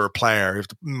manager a player. If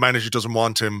the manager doesn't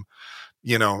want him,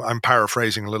 I'm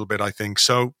paraphrasing a little bit, I think.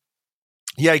 So,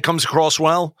 yeah, he comes across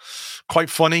well, quite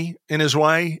funny in his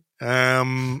way.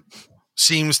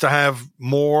 Seems to have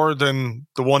more than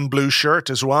the one blue shirt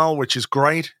as well, which is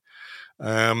great.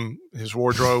 His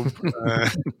wardrobe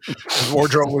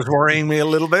was worrying me a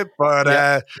little bit,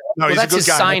 but no, he's that's a good his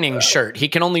guy. Signing shirt. He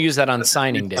can only use that on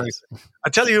signing days. I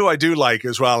tell you who I do like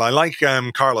as well. I like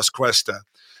Carlos Cuesta,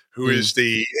 who is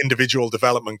the individual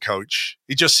development coach.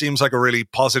 He just seems like a really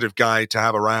positive guy to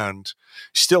have around.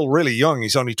 He's still really young.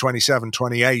 He's only 27,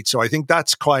 28. So I think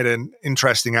that's quite an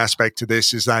interesting aspect to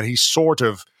this, is that he's sort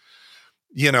of,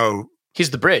 he's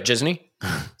the bridge, isn't he?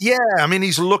 Yeah. I mean,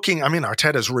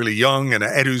 Arteta's really young and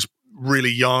Edu's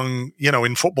really young,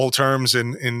 in football terms,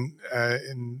 in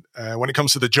when it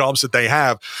comes to the jobs that they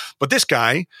have. But this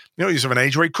guy, he's of an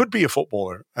age where he could be a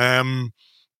footballer.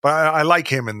 But I like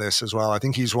him in this as well. I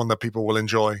think he's one that people will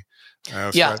enjoy.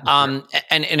 And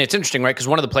it's interesting, right? Because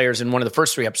one of the players in one of the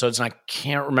first 3 episodes, and I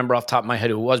can't remember off the top of my head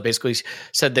who it was, basically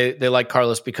said they like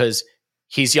Carlos because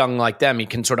he's young like them. He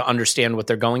can sort of understand what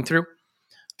they're going through. I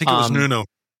think it was Nuno.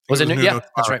 Was it Nuno? Yeah,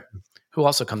 that's right. Who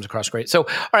also comes across great. So,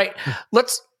 all right,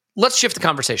 let's shift the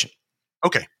conversation.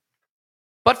 Okay.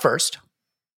 But first,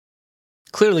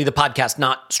 clearly the podcast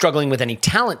not struggling with any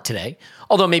talent today,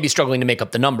 although maybe struggling to make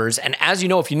up the numbers. And as you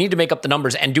know, if you need to make up the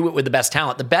numbers and do it with the best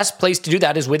talent, the best place to do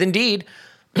that is with Indeed.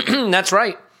 That's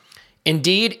right.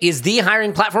 Indeed is the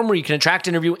hiring platform where you can attract,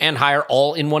 interview, and hire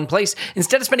all in one place.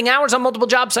 Instead of spending hours on multiple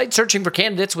job sites searching for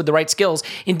candidates with the right skills,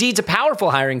 Indeed's a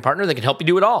powerful hiring partner that can help you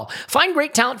do it all. Find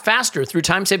great talent faster through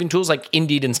time-saving tools like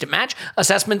Indeed Instant Match,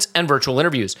 assessments, and virtual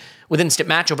interviews. With Instant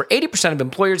Match, over 80% of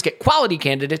employers get quality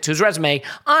candidates whose resume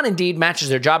on Indeed matches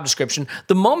their job description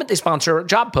the moment they sponsor a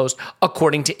job post,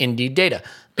 according to Indeed data.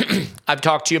 I've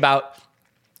talked to you about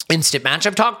Instant Match.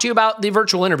 I've talked to you about the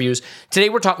virtual interviews. Today,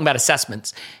 we're talking about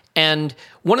assessments. And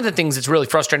one of the things that's really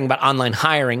frustrating about online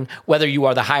hiring, whether you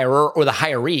are the hirer or the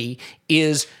hiree,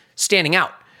 is standing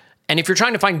out. And if you're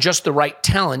trying to find just the right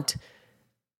talent,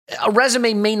 a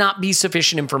resume may not be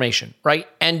sufficient information, right?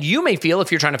 And you may feel,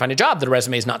 if you're trying to find a job, that a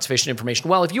resume is not sufficient information.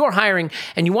 Well, if you are hiring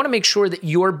and you want to make sure that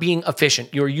you're being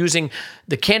efficient, you're using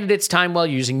the candidate's time well,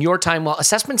 using your time well,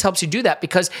 Assessments helps you do that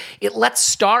because it lets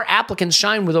star applicants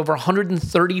shine with over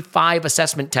 135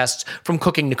 assessment tests from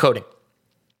cooking to coding.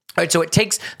 All right, so it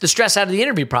takes the stress out of the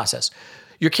interview process.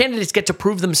 Your candidates get to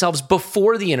prove themselves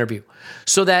before the interview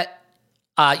so that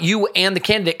you and the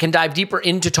candidate can dive deeper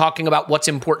into talking about what's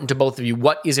important to both of you,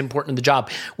 what is important in the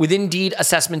job. With Indeed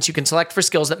Assessments, you can select for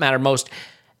skills that matter most,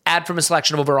 add from a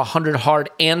selection of over 100 hard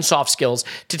and soft skills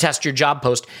to test your job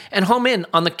post, and home in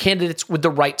on the candidates with the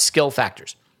right skill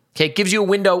factors. Okay, it gives you a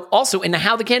window also into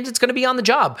how the candidate's going to be on the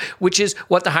job, which is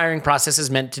what the hiring process is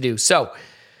meant to do. So,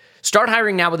 start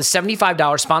hiring now with a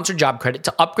 $75 sponsored job credit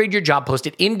to upgrade your job post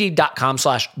at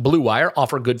Indeed.com/BlueWire.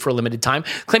 Offer good for a limited time.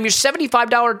 Claim your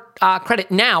 $75 credit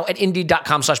now at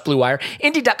Indeed.com/BlueWire.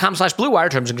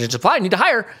 Indeed.com/BlueWire. Terms and conditions apply. Need to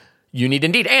hire? You need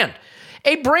Indeed. And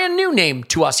a brand new name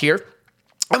to us here,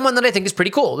 and one that I think is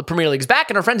pretty cool. The Premier League's back,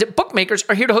 and our friends at Bookmakers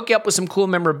are here to hook you up with some cool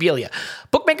memorabilia.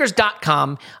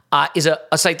 Bookmakers.com is a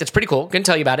site that's pretty cool. I'm going to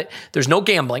tell you about it. There's no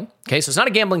gambling, okay? So it's not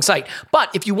a gambling site. But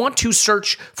if you want to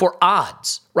search for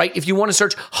odds, right? If you want to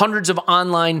search hundreds of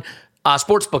online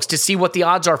sports books to see what the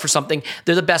odds are for something,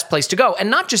 they're the best place to go. And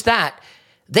not just that,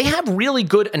 they have really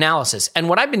good analysis. And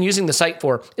what I've been using the site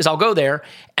for is I'll go there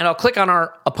and I'll click on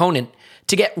our opponent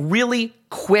to get really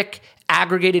quick,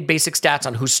 aggregated basic stats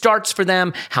on who starts for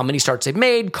them, how many starts they've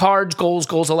made, cards,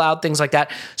 goals allowed, things like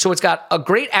that. So it's got a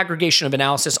great aggregation of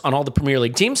analysis on all the Premier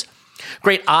League teams.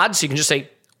 Great odds. So you can just say,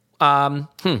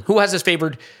 who has us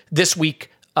favored this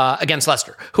week against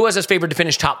Leicester? Who has us favored to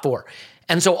finish top 4?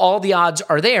 And so all the odds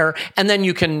are there, and then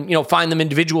you can, find them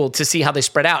individual to see how they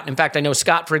spread out. In fact, I know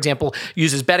Scott, for example,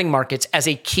 uses betting markets as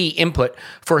a key input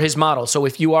for his model. So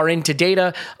if you are into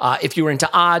data, if you are into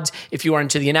odds, if you are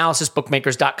into the analysis,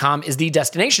 bookmakers.com is the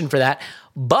destination for that.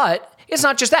 But it's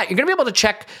not just that. You're going to be able to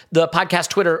check the podcast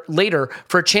Twitter later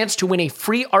for a chance to win a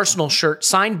free Arsenal shirt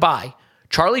signed by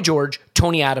Charlie George,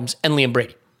 Tony Adams, and Liam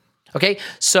Brady. Okay,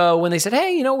 so when they said,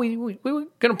 hey, we were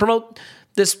going to promote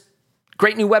this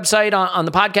great new website on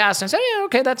the podcast, and I said, yeah,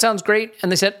 okay, that sounds great.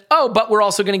 And they said, oh, but we're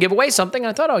also going to give away something. And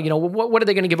I thought, what are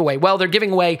they going to give away? Well, they're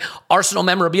giving away Arsenal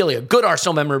memorabilia, good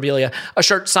Arsenal memorabilia, a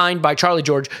shirt signed by Charlie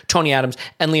George, Tony Adams,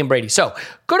 and Liam Brady. So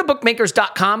go to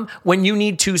bookmakers.com when you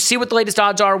need to see what the latest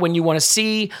odds are, when you want to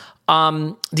see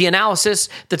the analysis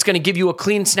that's going to give you a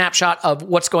clean snapshot of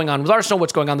what's going on with Arsenal,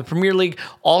 what's going on in the Premier League,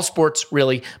 all sports,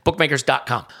 really,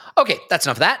 bookmakers.com. Okay, that's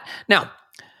enough of that. Now,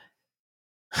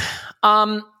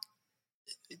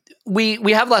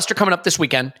 we have Leicester coming up this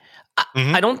weekend.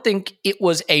 I don't think it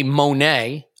was a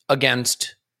Monet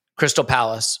against Crystal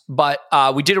Palace, but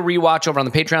we did a rewatch over on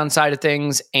the Patreon side of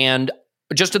things, and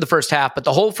just to the first half, but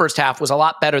the whole first half was a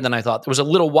lot better than I thought. There was a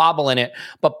little wobble in it,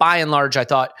 but by and large, I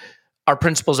thought our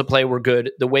principles of play were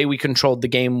good. The way we controlled the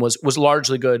game was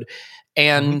largely good.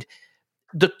 And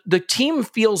the team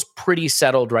feels pretty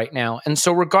settled right now. And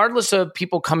so regardless of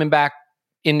people coming back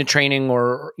into training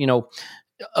or,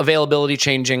 availability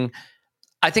changing,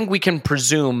 I think we can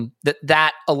presume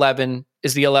that 11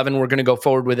 is the 11 we're going to go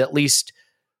forward with, at least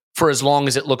for as long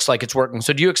as it looks like it's working.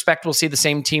 So do you expect we'll see the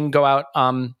same team go out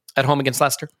at home against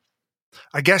Leicester?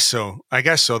 I guess so.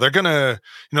 They're going to,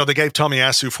 they gave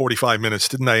Tomiyasu 45 minutes,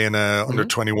 didn't they, in a under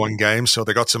 21 game? So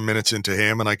they got some minutes into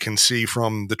him. And I can see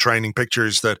from the training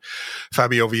pictures that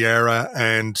Fabio Vieira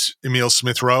and Emile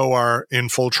Smith-Rowe are in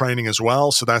full training as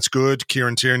well. So that's good.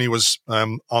 Kieran Tierney was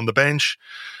on the bench.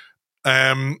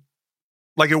 It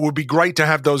would be great to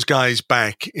have those guys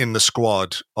back in the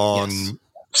squad on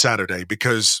Saturday,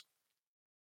 because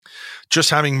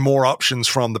just having more options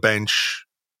from the bench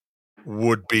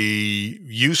would be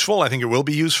useful. I think it will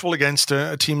be useful against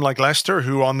a team like Leicester,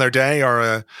 who on their day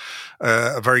are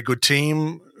a very good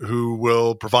team, who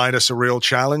will provide us a real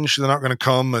challenge. They're not going to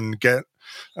come and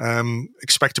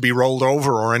expect to be rolled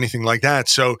over or anything like that.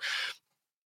 So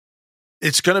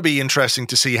it's going to be interesting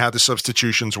to see how the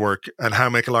substitutions work and how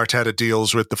Mikel Arteta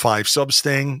deals with the 5 subs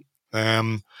thing.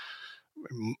 I'm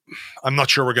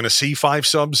not sure we're going to see 5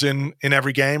 subs in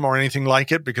every game or anything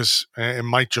like it, because it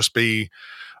might just be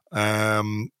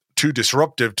too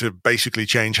disruptive to basically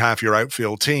change half your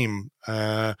outfield team,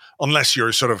 unless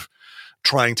you're sort of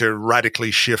trying to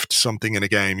radically shift something in a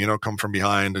game, come from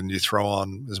behind and you throw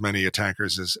on as many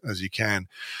attackers as you can.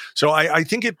 So I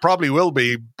think it probably will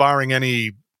be, barring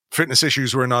any fitness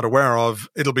issues we're not aware of,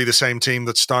 it'll be the same team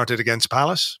that started against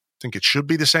Palace. I think it should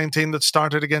be the same team that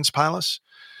started against Palace.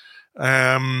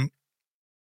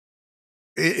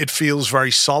 It feels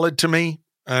very solid to me.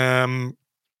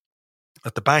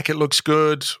 At the back, it looks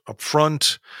good. Up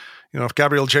front, if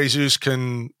Gabriel Jesus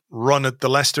can run at the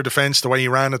Leicester defence the way he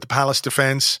ran at the Palace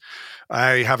defence,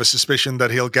 I have a suspicion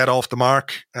that he'll get off the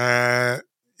mark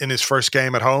in his first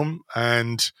game at home.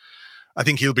 And I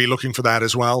think he'll be looking for that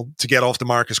as well, to get off the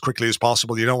mark as quickly as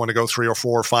possible. You don't want to go 3 or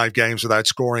 4 or 5 games without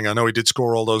scoring. I know he did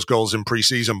score all those goals in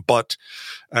pre-season, but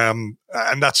and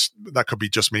that could be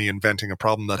just me inventing a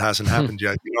problem that hasn't happened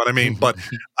yet. You know what I mean? But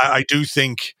I do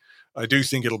think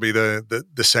it'll be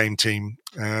the same team.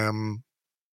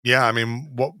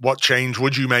 What change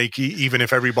would you make even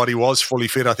if everybody was fully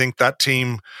fit? I think that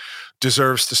team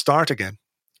deserves to start again.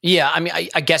 Yeah,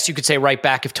 I guess you could say right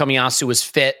back if Tomiyasu was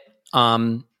fit,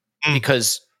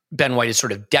 because Ben White is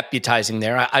sort of deputizing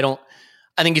there. I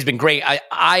think he's been great.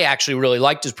 I actually really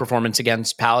liked his performance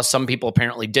against Palace. Some people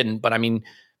apparently didn't, but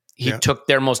he took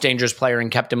their most dangerous player and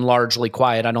kept him largely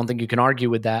quiet. I don't think you can argue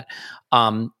with that.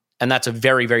 And that's a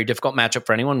very, very difficult matchup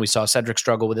for anyone. We saw Cedric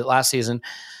struggle with it last season.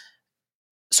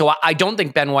 So I don't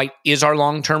think Ben White is our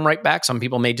long-term right back. Some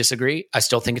people may disagree. I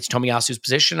still think it's Tomiyasu's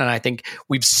position, and I think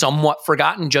we've somewhat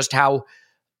forgotten just how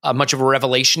much of a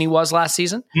revelation he was last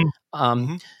season.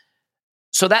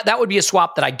 So that would be a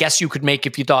swap that I guess you could make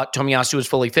if you thought Tomiyasu was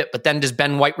fully fit. But then does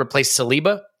Ben White replace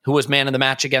Saliba, who was man of the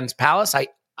match against Palace?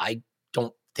 I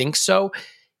don't think so.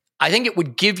 I think it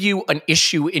would give you an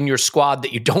issue in your squad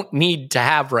that you don't need to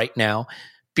have right now,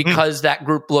 because that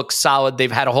group looks solid.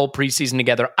 They've had a whole preseason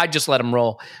together. I just let them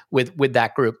roll with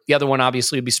that group. The other one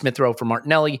obviously would be Smith Rowe for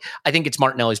Martinelli. I think it's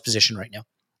Martinelli's position right now.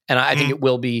 And I think it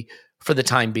will be for the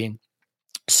time being.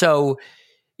 So,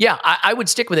 yeah, I would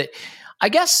stick with it. I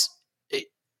guess,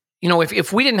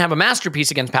 if we didn't have a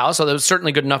masterpiece against Palace, although it was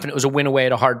certainly good enough and it was a win away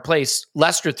at a hard place,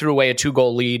 Leicester threw away a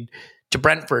 2-goal lead to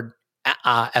Brentford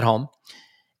at home.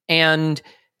 And,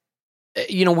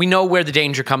 we know where the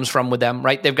danger comes from with them,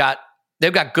 right? They've got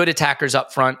good attackers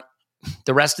up front.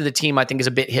 The rest of the team, I think, is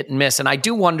a bit hit and miss. And I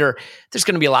do wonder, there's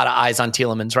going to be a lot of eyes on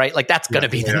Tielemans, right? Like, that's going to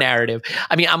be the narrative.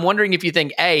 I mean, I'm wondering if you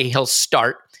think, he'll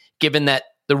start, given that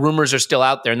the rumors are still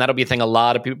out there, and that'll be a thing a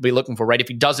lot of people will be looking for, right? If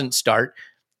he doesn't start,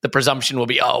 the presumption will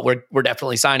be, we're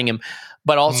definitely signing him.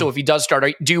 But also, if he does start,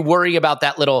 do you worry about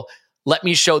that little, let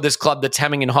me show this club that's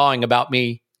hemming and hawing about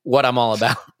me what I'm all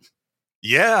about?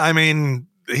 Yeah, I mean,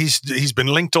 he's been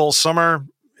linked all summer.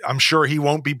 I'm sure he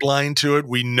won't be blind to it.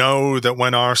 We know that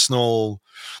when Arsenal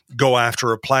go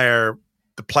after a player,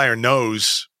 the player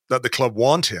knows that the club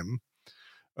want him.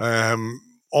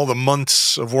 All the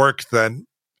months of work that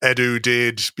Edu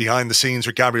did behind the scenes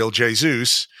with Gabriel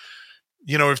Jesus,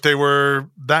 if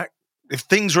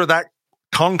things were that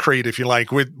concrete, if you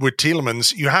like, with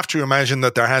Tielemans, you have to imagine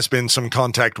that there has been some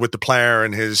contact with the player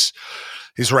and his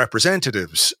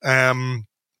representatives.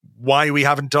 Why we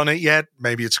haven't done it yet?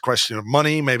 Maybe it's a question of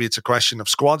money. Maybe it's a question of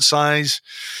squad size.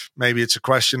 Maybe it's a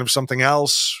question of something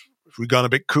else. If we've gone a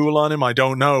bit cool on him, I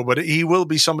don't know. But he will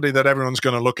be somebody that everyone's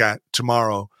going to look at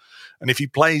tomorrow. And if he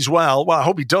plays well, I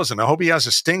hope he doesn't. I hope he has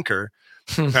a stinker,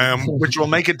 which will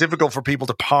make it difficult for people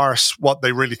to parse what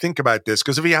they really think about this.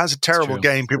 Because if he has a terrible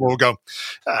game, people will go,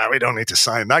 we don't need to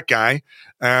sign that guy.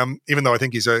 Even though I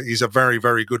think he's a very,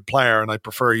 very good player, and I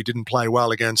prefer he didn't play well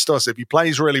against us. If he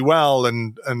plays really well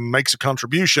and makes a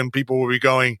contribution, people will be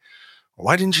going,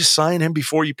 why didn't you sign him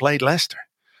before you played Leicester?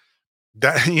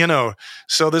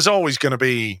 So there's always going to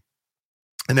be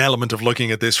an element of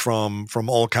looking at this from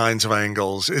all kinds of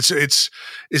angles. Is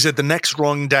it the next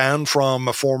rung down from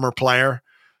a former player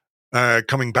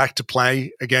coming back to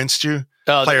play against you?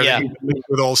 Player that you've been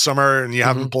with all summer and you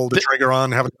haven't pulled the trigger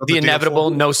on. The inevitable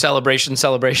no celebration.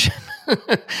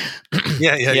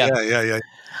 Yeah.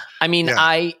 I mean,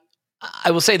 I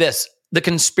will say this: the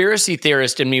conspiracy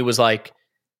theorist in me was like,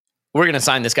 we're going to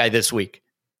sign this guy this week.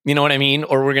 You know what I mean?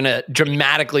 Or we're going to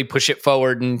dramatically push it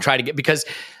forward and try to get, because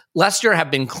Leicester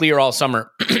have been clear all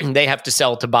summer. They have to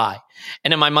sell to buy.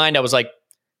 And in my mind, I was like,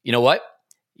 you know what?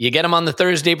 You get him on the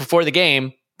Thursday before the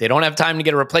game. They don't have time to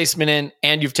get a replacement in,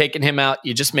 and you've taken him out.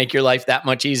 You just make your life that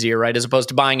much easier, right? As opposed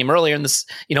to buying him earlier in this,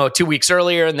 2 weeks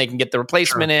earlier, and they can get the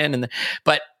replacement in.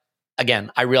 But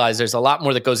again, I realize there's a lot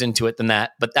more that goes into it than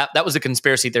that. But that was a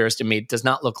conspiracy theorist in me. It does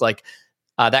not look like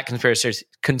that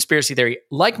conspiracy theory,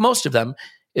 like most of them,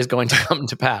 is going to come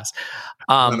to pass.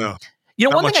 No.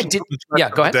 One thing I did. Yeah,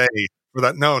 go ahead. For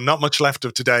that, no, not much left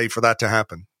of today for that to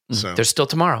happen. So there's still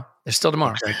tomorrow.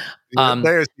 Okay.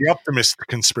 There's the optimist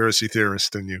conspiracy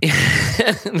theorist in you.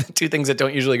 The two things that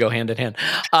don't usually go hand in hand.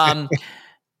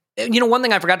 One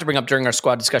thing I forgot to bring up during our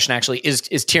squad discussion actually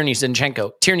is Tierney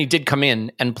Zinchenko. Tierney did come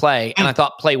in and play, and I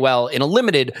thought play well in a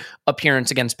limited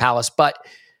appearance against Palace, but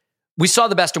we saw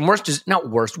the best and worst is not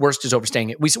worst. Worst is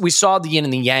overstaying it. We saw the yin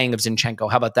and the yang of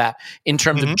Zinchenko. How about that? In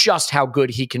terms of just how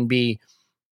good he can be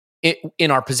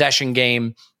in our possession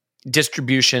game,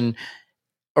 distribution,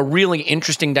 a really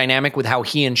interesting dynamic with how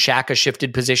he and Xhaka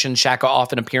shifted positions. Xhaka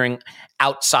often appearing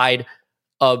outside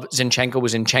of Zinchenko,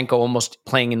 was Zinchenko almost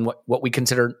playing in what we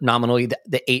consider nominally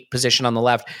the 8 position on the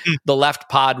left. The left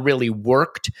pod really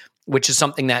worked, which is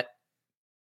something that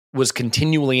was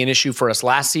continually an issue for us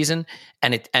last season.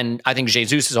 And I think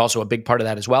Jesus is also a big part of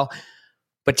that as well.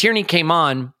 But Tierney came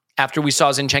on after we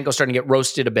saw Zinchenko starting to get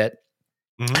roasted a bit.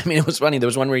 I mean, it was funny. There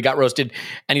was one where he got roasted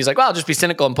and he's like, well, I'll just be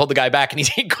cynical and pull the guy back. And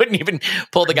he couldn't even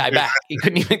pull the guy back. He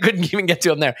couldn't even get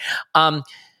to him there. And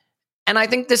I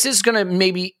think this is going to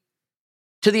maybe,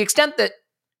 to the extent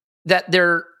that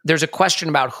there's a question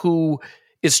about who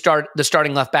is the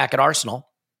starting left back at Arsenal.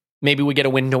 Maybe we get a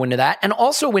window into that, and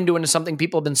also a window into something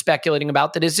people have been speculating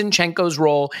about, that is Zinchenko's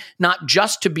role, not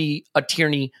just to be a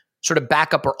Tierney sort of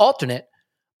backup or alternate,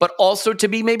 but also to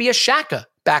be maybe a Xhaka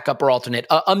backup or alternate,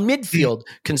 a midfield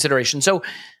consideration. So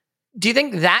do you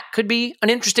think that could be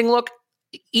an interesting look?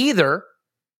 Either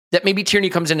that maybe Tierney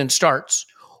comes in and starts,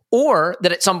 or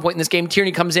that at some point in this game,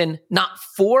 Tierney comes in not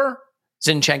for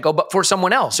Zinchenko, but for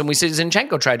someone else, and we see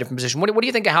Zinchenko try a different position. What do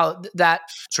you think of how that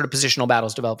sort of positional battle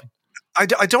is developing? I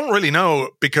don't really know,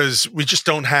 because we just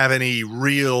don't have any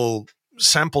real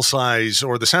sample size,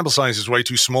 or the sample size is way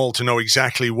too small to know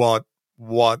exactly what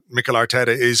Mikel Arteta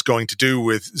is going to do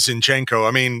with Zinchenko.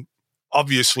 I mean,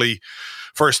 obviously,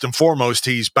 first and foremost,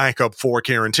 he's backup for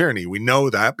Kieran Tierney. We know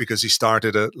that because he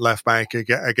started at left back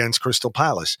against Crystal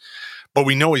Palace. But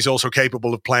we know he's also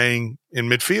capable of playing in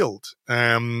midfield,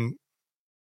 in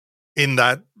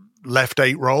that left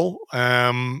 8 role.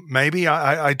 Maybe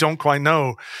I don't quite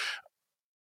know.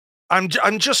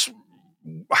 I'm just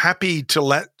happy to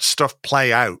let stuff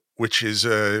play out, which is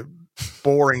a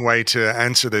boring way to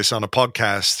answer this on a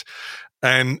podcast.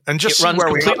 And just it runs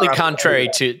completely contrary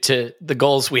to the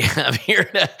goals we have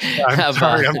here. I'm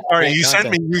sorry. You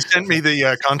sent me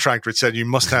the contract which said you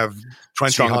must have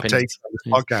 20 strong hot opinions takes on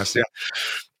this podcast.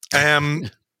 Yeah.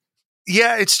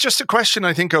 Yeah, it's just a question,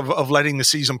 I think, of letting the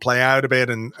season play out a bit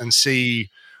and see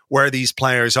where these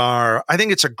players are. I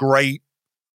think it's a great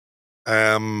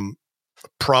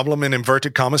problem in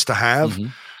inverted commas to have. Mm-hmm.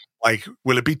 Like,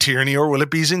 will it be Tierney or will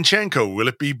it be Zinchenko? Will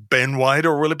it be Ben White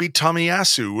or will it be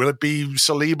Tomiyasu? Will it be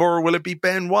Saliba or will it be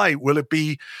Ben White? Will it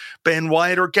be Ben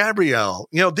White or Gabriel?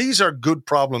 These are good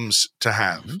problems to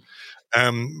have.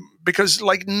 Because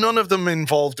like none of them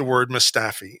involve the word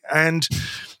Mustafi. And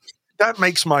that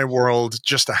makes my world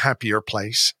just a happier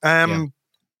place.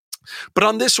 But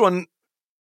on this one,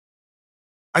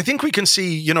 I think we can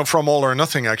see, from All or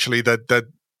Nothing, actually, that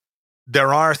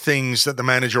there are things that the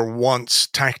manager wants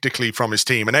tactically from his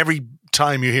team. And every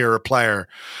time you hear a player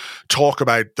talk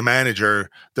about the manager,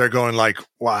 they're going like,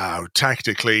 wow,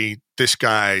 tactically, this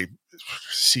guy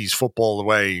sees football the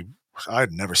way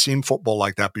I'd never seen football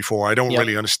like that before. I don't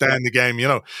really understand the game,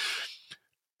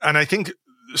 And I think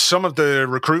some of the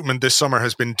recruitment this summer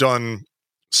has been done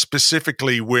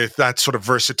specifically with that sort of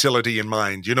versatility in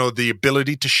mind, the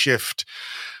ability to shift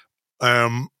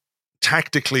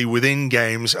tactically within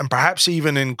games and perhaps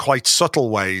even in quite subtle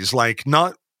ways, like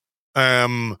not,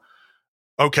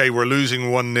 okay, we're losing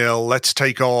 1-0, let's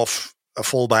take off a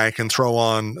fullback and throw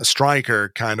on a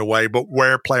striker kind of way, but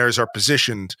where players are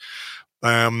positioned,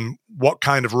 what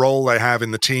kind of role they have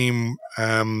in the team.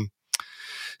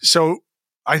 So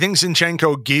I think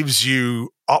Zinchenko gives you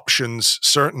options,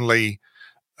 certainly,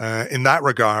 in that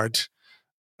regard.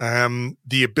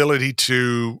 The ability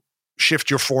to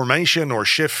shift your formation or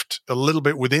shift a little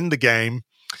bit within the game.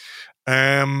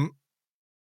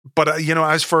 But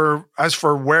as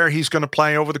for where he's going to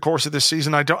play over the course of this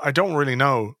season, I don't really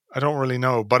know.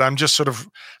 But I'm just sort of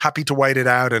happy to wait it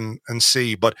out and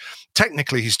see. But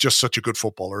technically, he's just such a good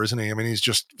footballer, isn't he? I mean, he's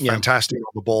just fantastic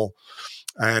on the ball.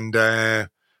 And, the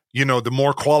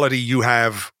more quality you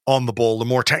have on the ball, the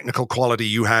more technical quality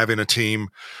you have in a team,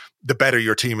 the better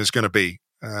your team is going to be.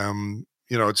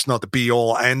 It's not the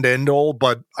be-all and end-all,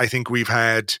 but I think we've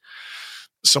had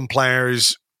some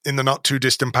players in the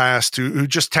not-too-distant past who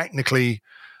just technically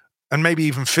and maybe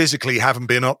even physically haven't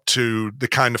been up to the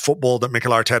kind of football that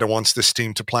Mikel Arteta wants this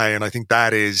team to play. And I think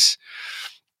that is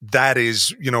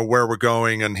where we're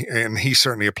going, and he's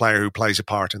certainly a player who plays a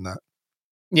part in that.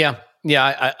 Yeah.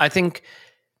 I think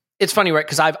it's funny, right?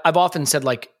 Because I've often said,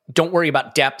 like, don't worry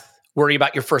about depth. Worry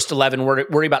about your first 11,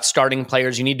 worry about starting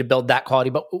players. You need to build that quality.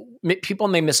 But people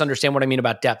may misunderstand what I mean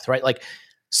about depth, right? Like,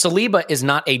 Saliba is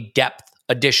not a depth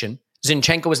addition.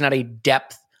 Zinchenko is not a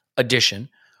depth addition,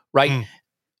 right?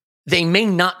 They may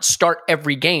not start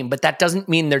every game, but that doesn't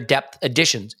mean they're depth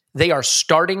additions. They are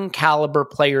starting caliber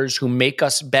players who make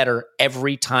us better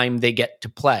every time they get to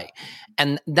play.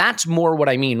 And that's more what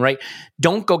I mean, right?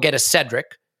 Don't go get a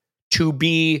Cedric to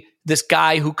be this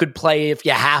guy who could play if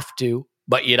you have to,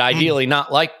 but you'd ideally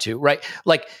not like to, right?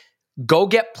 Like, go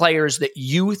get players that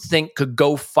you think could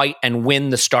go fight and win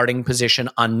the starting position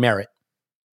on merit.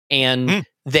 And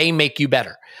they make you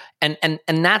better. And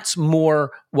that's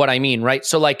more what I mean, right?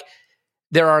 So, like,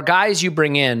 there are guys you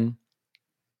bring in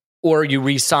or you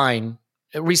re-sign.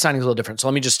 Re-signing is a little different. So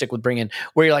let me just stick with bring in,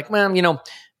 where you're like, man,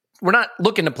 we're not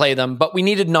looking to play them, but we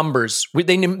needed numbers.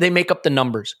 They make up the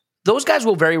numbers. Those guys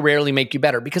will very rarely make you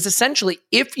better, because essentially,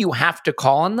 if you have to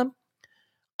call on them,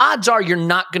 odds are you're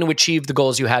not going to achieve the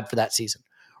goals you had for that season,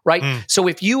 right? So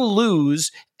if you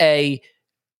lose a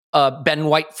Ben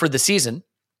White for the season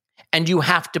and you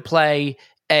have to play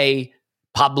a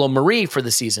Pablo Mari for the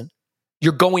season,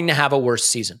 you're going to have a worse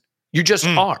season. You just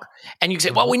are. And you can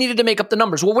say, well, we needed to make up the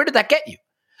numbers. Well, where did that get you?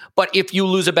 But if you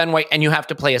lose a Ben White and you have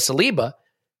to play a Saliba,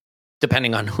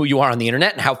 depending on who you are on the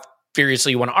internet and how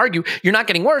furiously you want to argue, you're not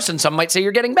getting worse, and some might say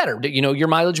you're getting better. Your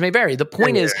mileage may vary. The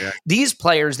point is, these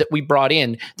players that we brought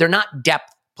in, they're not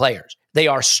depth players. They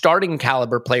are starting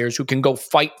caliber players who can go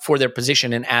fight for their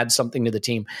position and add something to the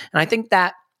team. And I think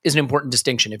that is an important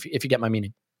distinction, if you get my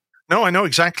meaning. No, I know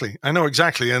exactly. And,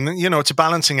 it's a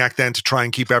balancing act then to try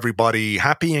and keep everybody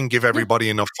happy and give everybody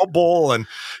enough football. And,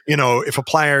 if a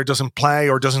player doesn't play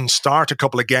or doesn't start a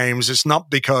couple of games, it's not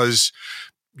because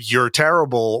you're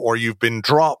terrible or you've been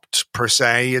dropped per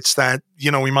se. It's that,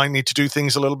 we might need to do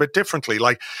things a little bit differently.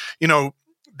 Like,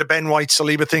 the Ben White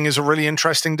Saliba thing is a really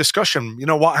interesting discussion.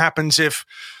 What happens if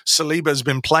Saliba has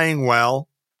been playing well,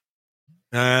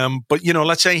 but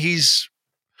let's say he's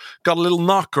got a little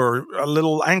knock or a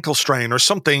little ankle strain or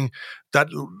something that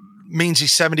means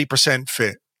he's 70%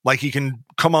 fit. Like he can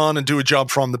come on and do a job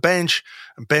from the bench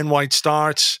and Ben White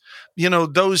starts.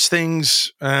 Those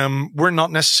things we're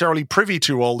not necessarily privy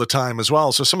to all the time as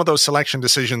well. So some of those selection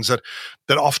decisions that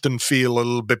often feel a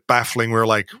little bit baffling, we're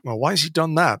like, well, why has he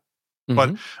done that? Mm-hmm.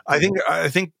 But I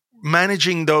think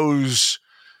managing those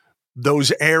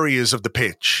areas of the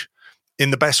pitch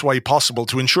in the best way possible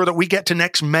to ensure that we get to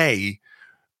next May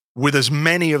with as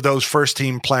many of those first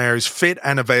team players fit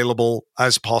and available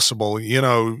as possible.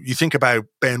 You think about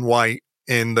Ben White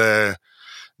in the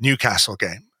Newcastle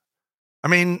game. I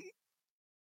mean,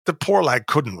 the poor lad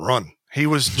couldn't run. He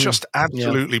was just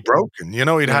absolutely broken.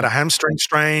 He'd had a hamstring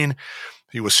strain.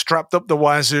 He was strapped up the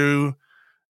wazoo,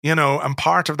 and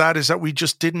part of that is that we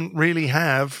just didn't really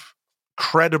have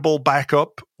credible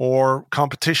backup or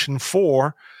competition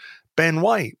for Ben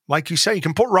White. Like you say, you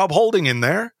can put Rob Holding in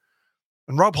there.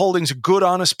 And Rob Holding's a good,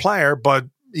 honest player, but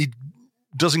he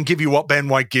doesn't give you what Ben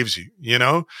White gives you,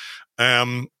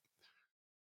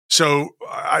 So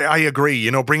I agree,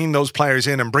 bringing those players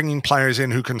in and bringing players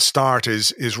in who can start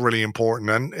is really important.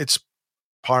 And it's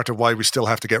part of why we still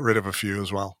have to get rid of a few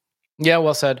as well. Yeah,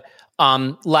 well said.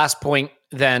 Last point,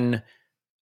 then,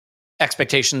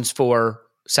 expectations for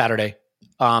Saturday.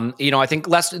 I think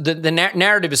the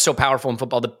narrative is so powerful in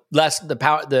football.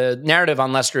 The narrative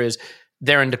on Leicester is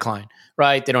they're in decline.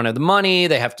 Right? They don't have the money.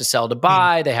 They have to sell to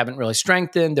buy. They haven't really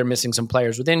strengthened. They're missing some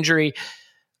players with injury.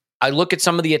 I look at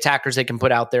some of the attackers they can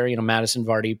put out there. Madison,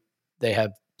 Vardy. They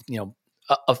have,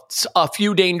 a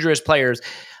few dangerous players.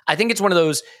 I think it's one of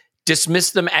those dismiss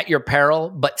them at your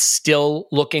peril, but still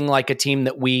looking like a team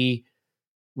that we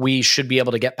should be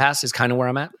able to get past is kind of where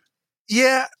I'm at.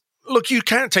 Yeah. Look, you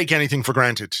can't take anything for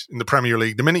granted in the Premier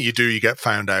League. The minute you do, you get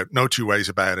found out. No two ways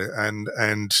about it.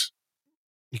 And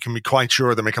you can be quite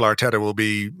sure that Mikel Arteta will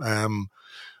be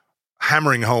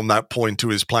hammering home that point to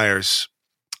his players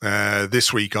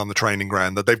this week on the training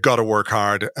ground, that they've got to work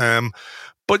hard.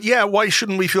 But yeah, why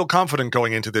shouldn't we feel confident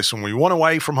going into this one? We won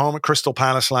away from home at Crystal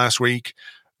Palace last week.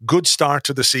 Good start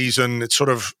to the season. It sort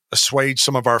of assuaged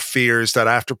some of our fears that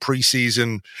after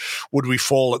pre-season, would we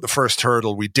fall at the first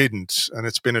hurdle? We didn't. And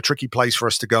it's been a tricky place for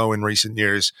us to go in recent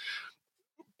years.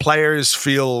 Players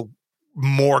feel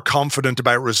more confident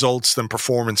about results than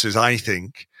performances, I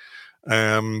think.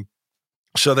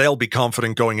 So they'll be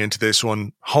confident going into this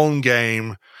one. Home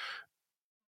game.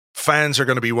 Fans are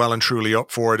going to be well and truly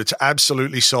up for it. It's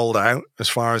absolutely sold out as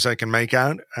far as I can make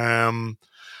out.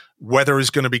 Weather is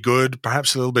going to be good,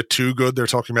 perhaps a little bit too good. They're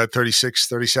talking about 36,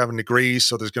 37 degrees,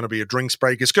 so there's going to be a drinks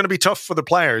break. It's going to be tough for the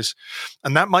players,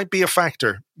 and that might be a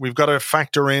factor. We've got to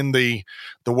factor in the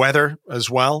weather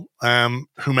as well,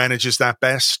 who manages that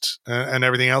best and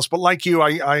everything else. But like you,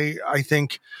 I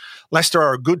think Leicester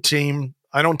are a good team.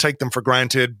 I don't take them for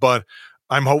granted, but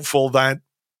I'm hopeful that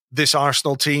this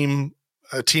Arsenal team,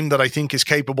 a team that I think is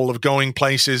capable of going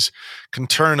places, can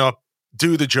turn up,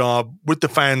 do the job with the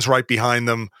fans right behind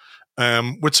them,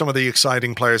 with some of the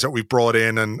exciting players that we've brought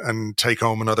in and take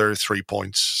home another 3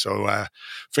 points. So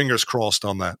fingers crossed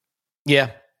on that.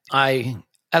 Yeah,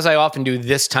 as I often do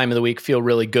this time of the week, feel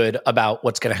really good about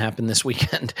what's going to happen this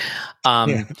weekend.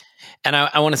 And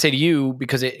I want to say to you,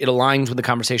 because it aligns with the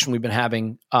conversation we've been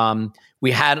having, we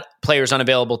had players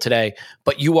unavailable today,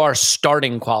 but you are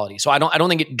starting quality. So I don't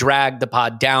think it dragged the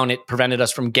pod down. It prevented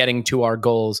us from getting to our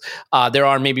goals. There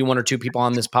are maybe one or two people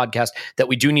on this podcast that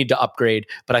we do need to upgrade,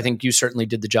 but I think you certainly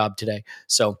did the job today.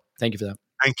 So thank you for that.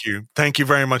 Thank you. Thank you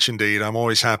very much indeed. I'm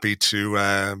always happy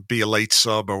to be a late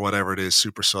sub or whatever it is,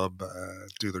 super sub,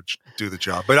 do the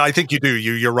job. But I think you do.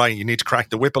 You're right. You need to crack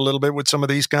the whip a little bit with some of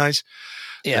these guys.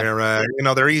 Yeah.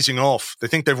 They're easing off. They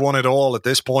think they've won it all at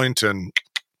this point, and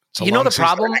the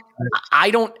problem?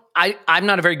 I'm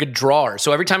not a very good drawer.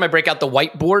 So every time I break out the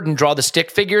whiteboard and draw the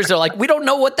stick figures, they're like, "We don't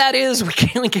know what that is. We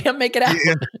can't make it out."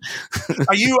 Yeah.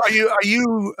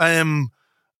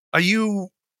 Are you?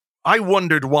 I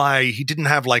wondered why he didn't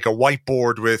have like a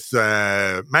whiteboard with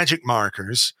magic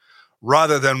markers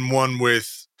rather than one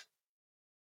with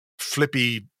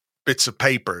flippy bits of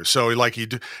paper. So like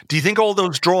do you think all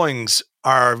those drawings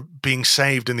are being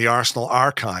saved in the Arsenal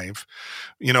archive,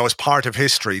 as part of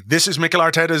history? This is Mikel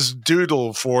Arteta's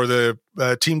doodle for the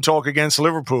team talk against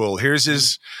Liverpool. Here's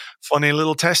his funny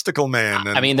little testicle man.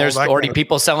 And there's already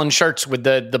people selling shirts with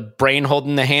the brain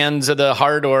holding the hands of the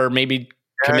heart, or maybe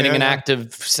committing an act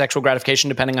of sexual gratification,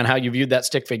 depending on how you viewed that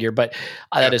stick figure. But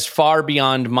that is far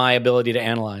beyond my ability to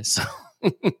analyze.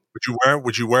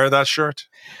 Would you wear that shirt?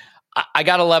 I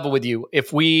got to level with you.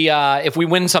 If we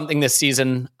win something this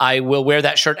season, I will wear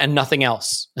that shirt and nothing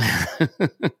else.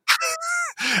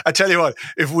 I tell you what,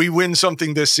 if we win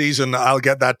something this season, I'll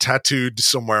get that tattooed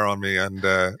somewhere on me, and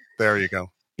there you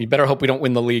go. You better hope we don't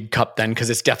win the League Cup then, because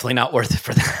it's definitely not worth it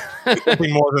for that. It'll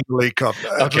be more than the League Cup.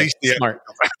 At least the smart.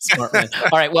 Smart man.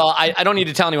 All right. Well, I don't need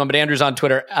to tell anyone, but Andrew's on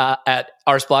Twitter at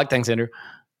Arsblog. Thanks, Andrew.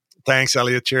 Thanks,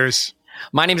 Elliot. Cheers.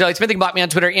 My name's Elliot Smith. You can block me on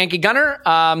Twitter, Yankee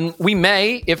Gunner. We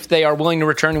may, if they are willing to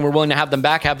return and we're willing to have them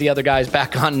back, have the other guys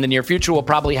back on in the near future. We'll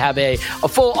probably have a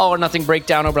full All or Nothing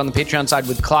breakdown over on the Patreon side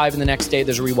with Clive in the next day.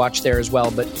 There's a rewatch there as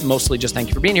well, but mostly just thank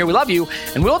you for being here. We love you,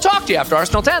 and we'll talk to you after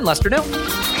Arsenal 10, Leicester 0.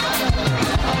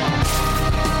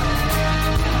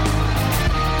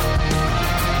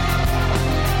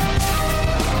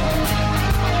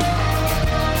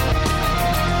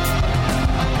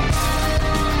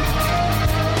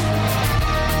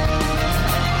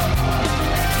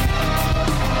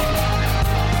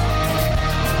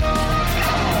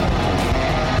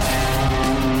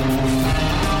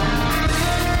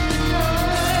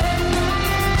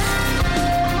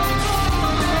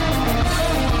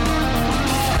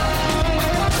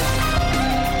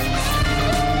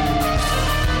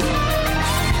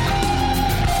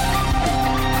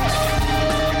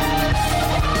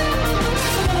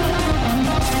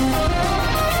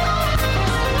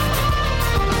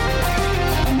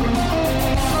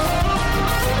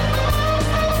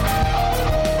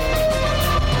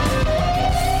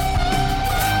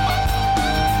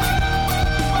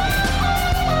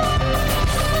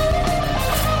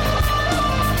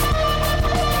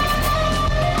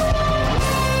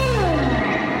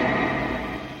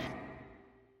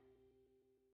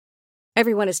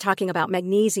 Everyone is talking about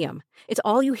magnesium. It's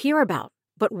all you hear about.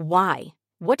 But why?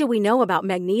 What do we know about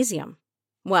magnesium?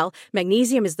 Well,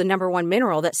 magnesium is the number one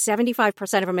mineral that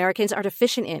 75% of Americans are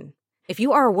deficient in. If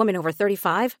you are a woman over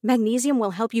 35, magnesium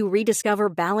will help you rediscover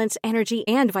balance, energy,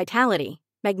 and vitality.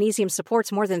 Magnesium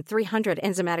supports more than 300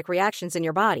 enzymatic reactions in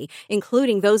your body,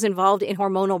 including those involved in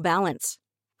hormonal balance.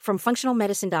 From functional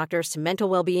medicine doctors to mental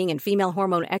well-being and female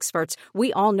hormone experts,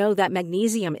 we all know that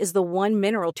magnesium is the one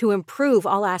mineral to improve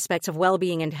all aspects of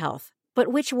well-being and health. But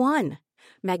which one?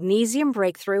 Magnesium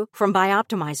Breakthrough from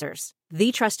Bioptimizers,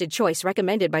 the trusted choice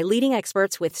recommended by leading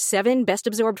experts with 7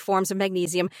 best-absorbed forms of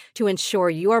magnesium to ensure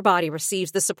your body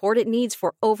receives the support it needs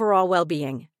for overall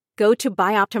well-being. Go to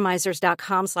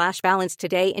bioptimizers.com/balance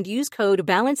today and use code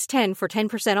BALANCE10 for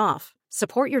 10% off.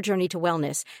 Support your journey to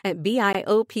wellness at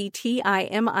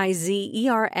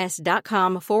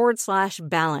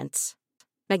bioptimizers.com/balance.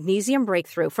 Magnesium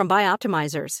Breakthrough from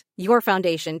Bioptimizers, your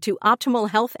foundation to optimal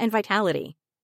health and vitality.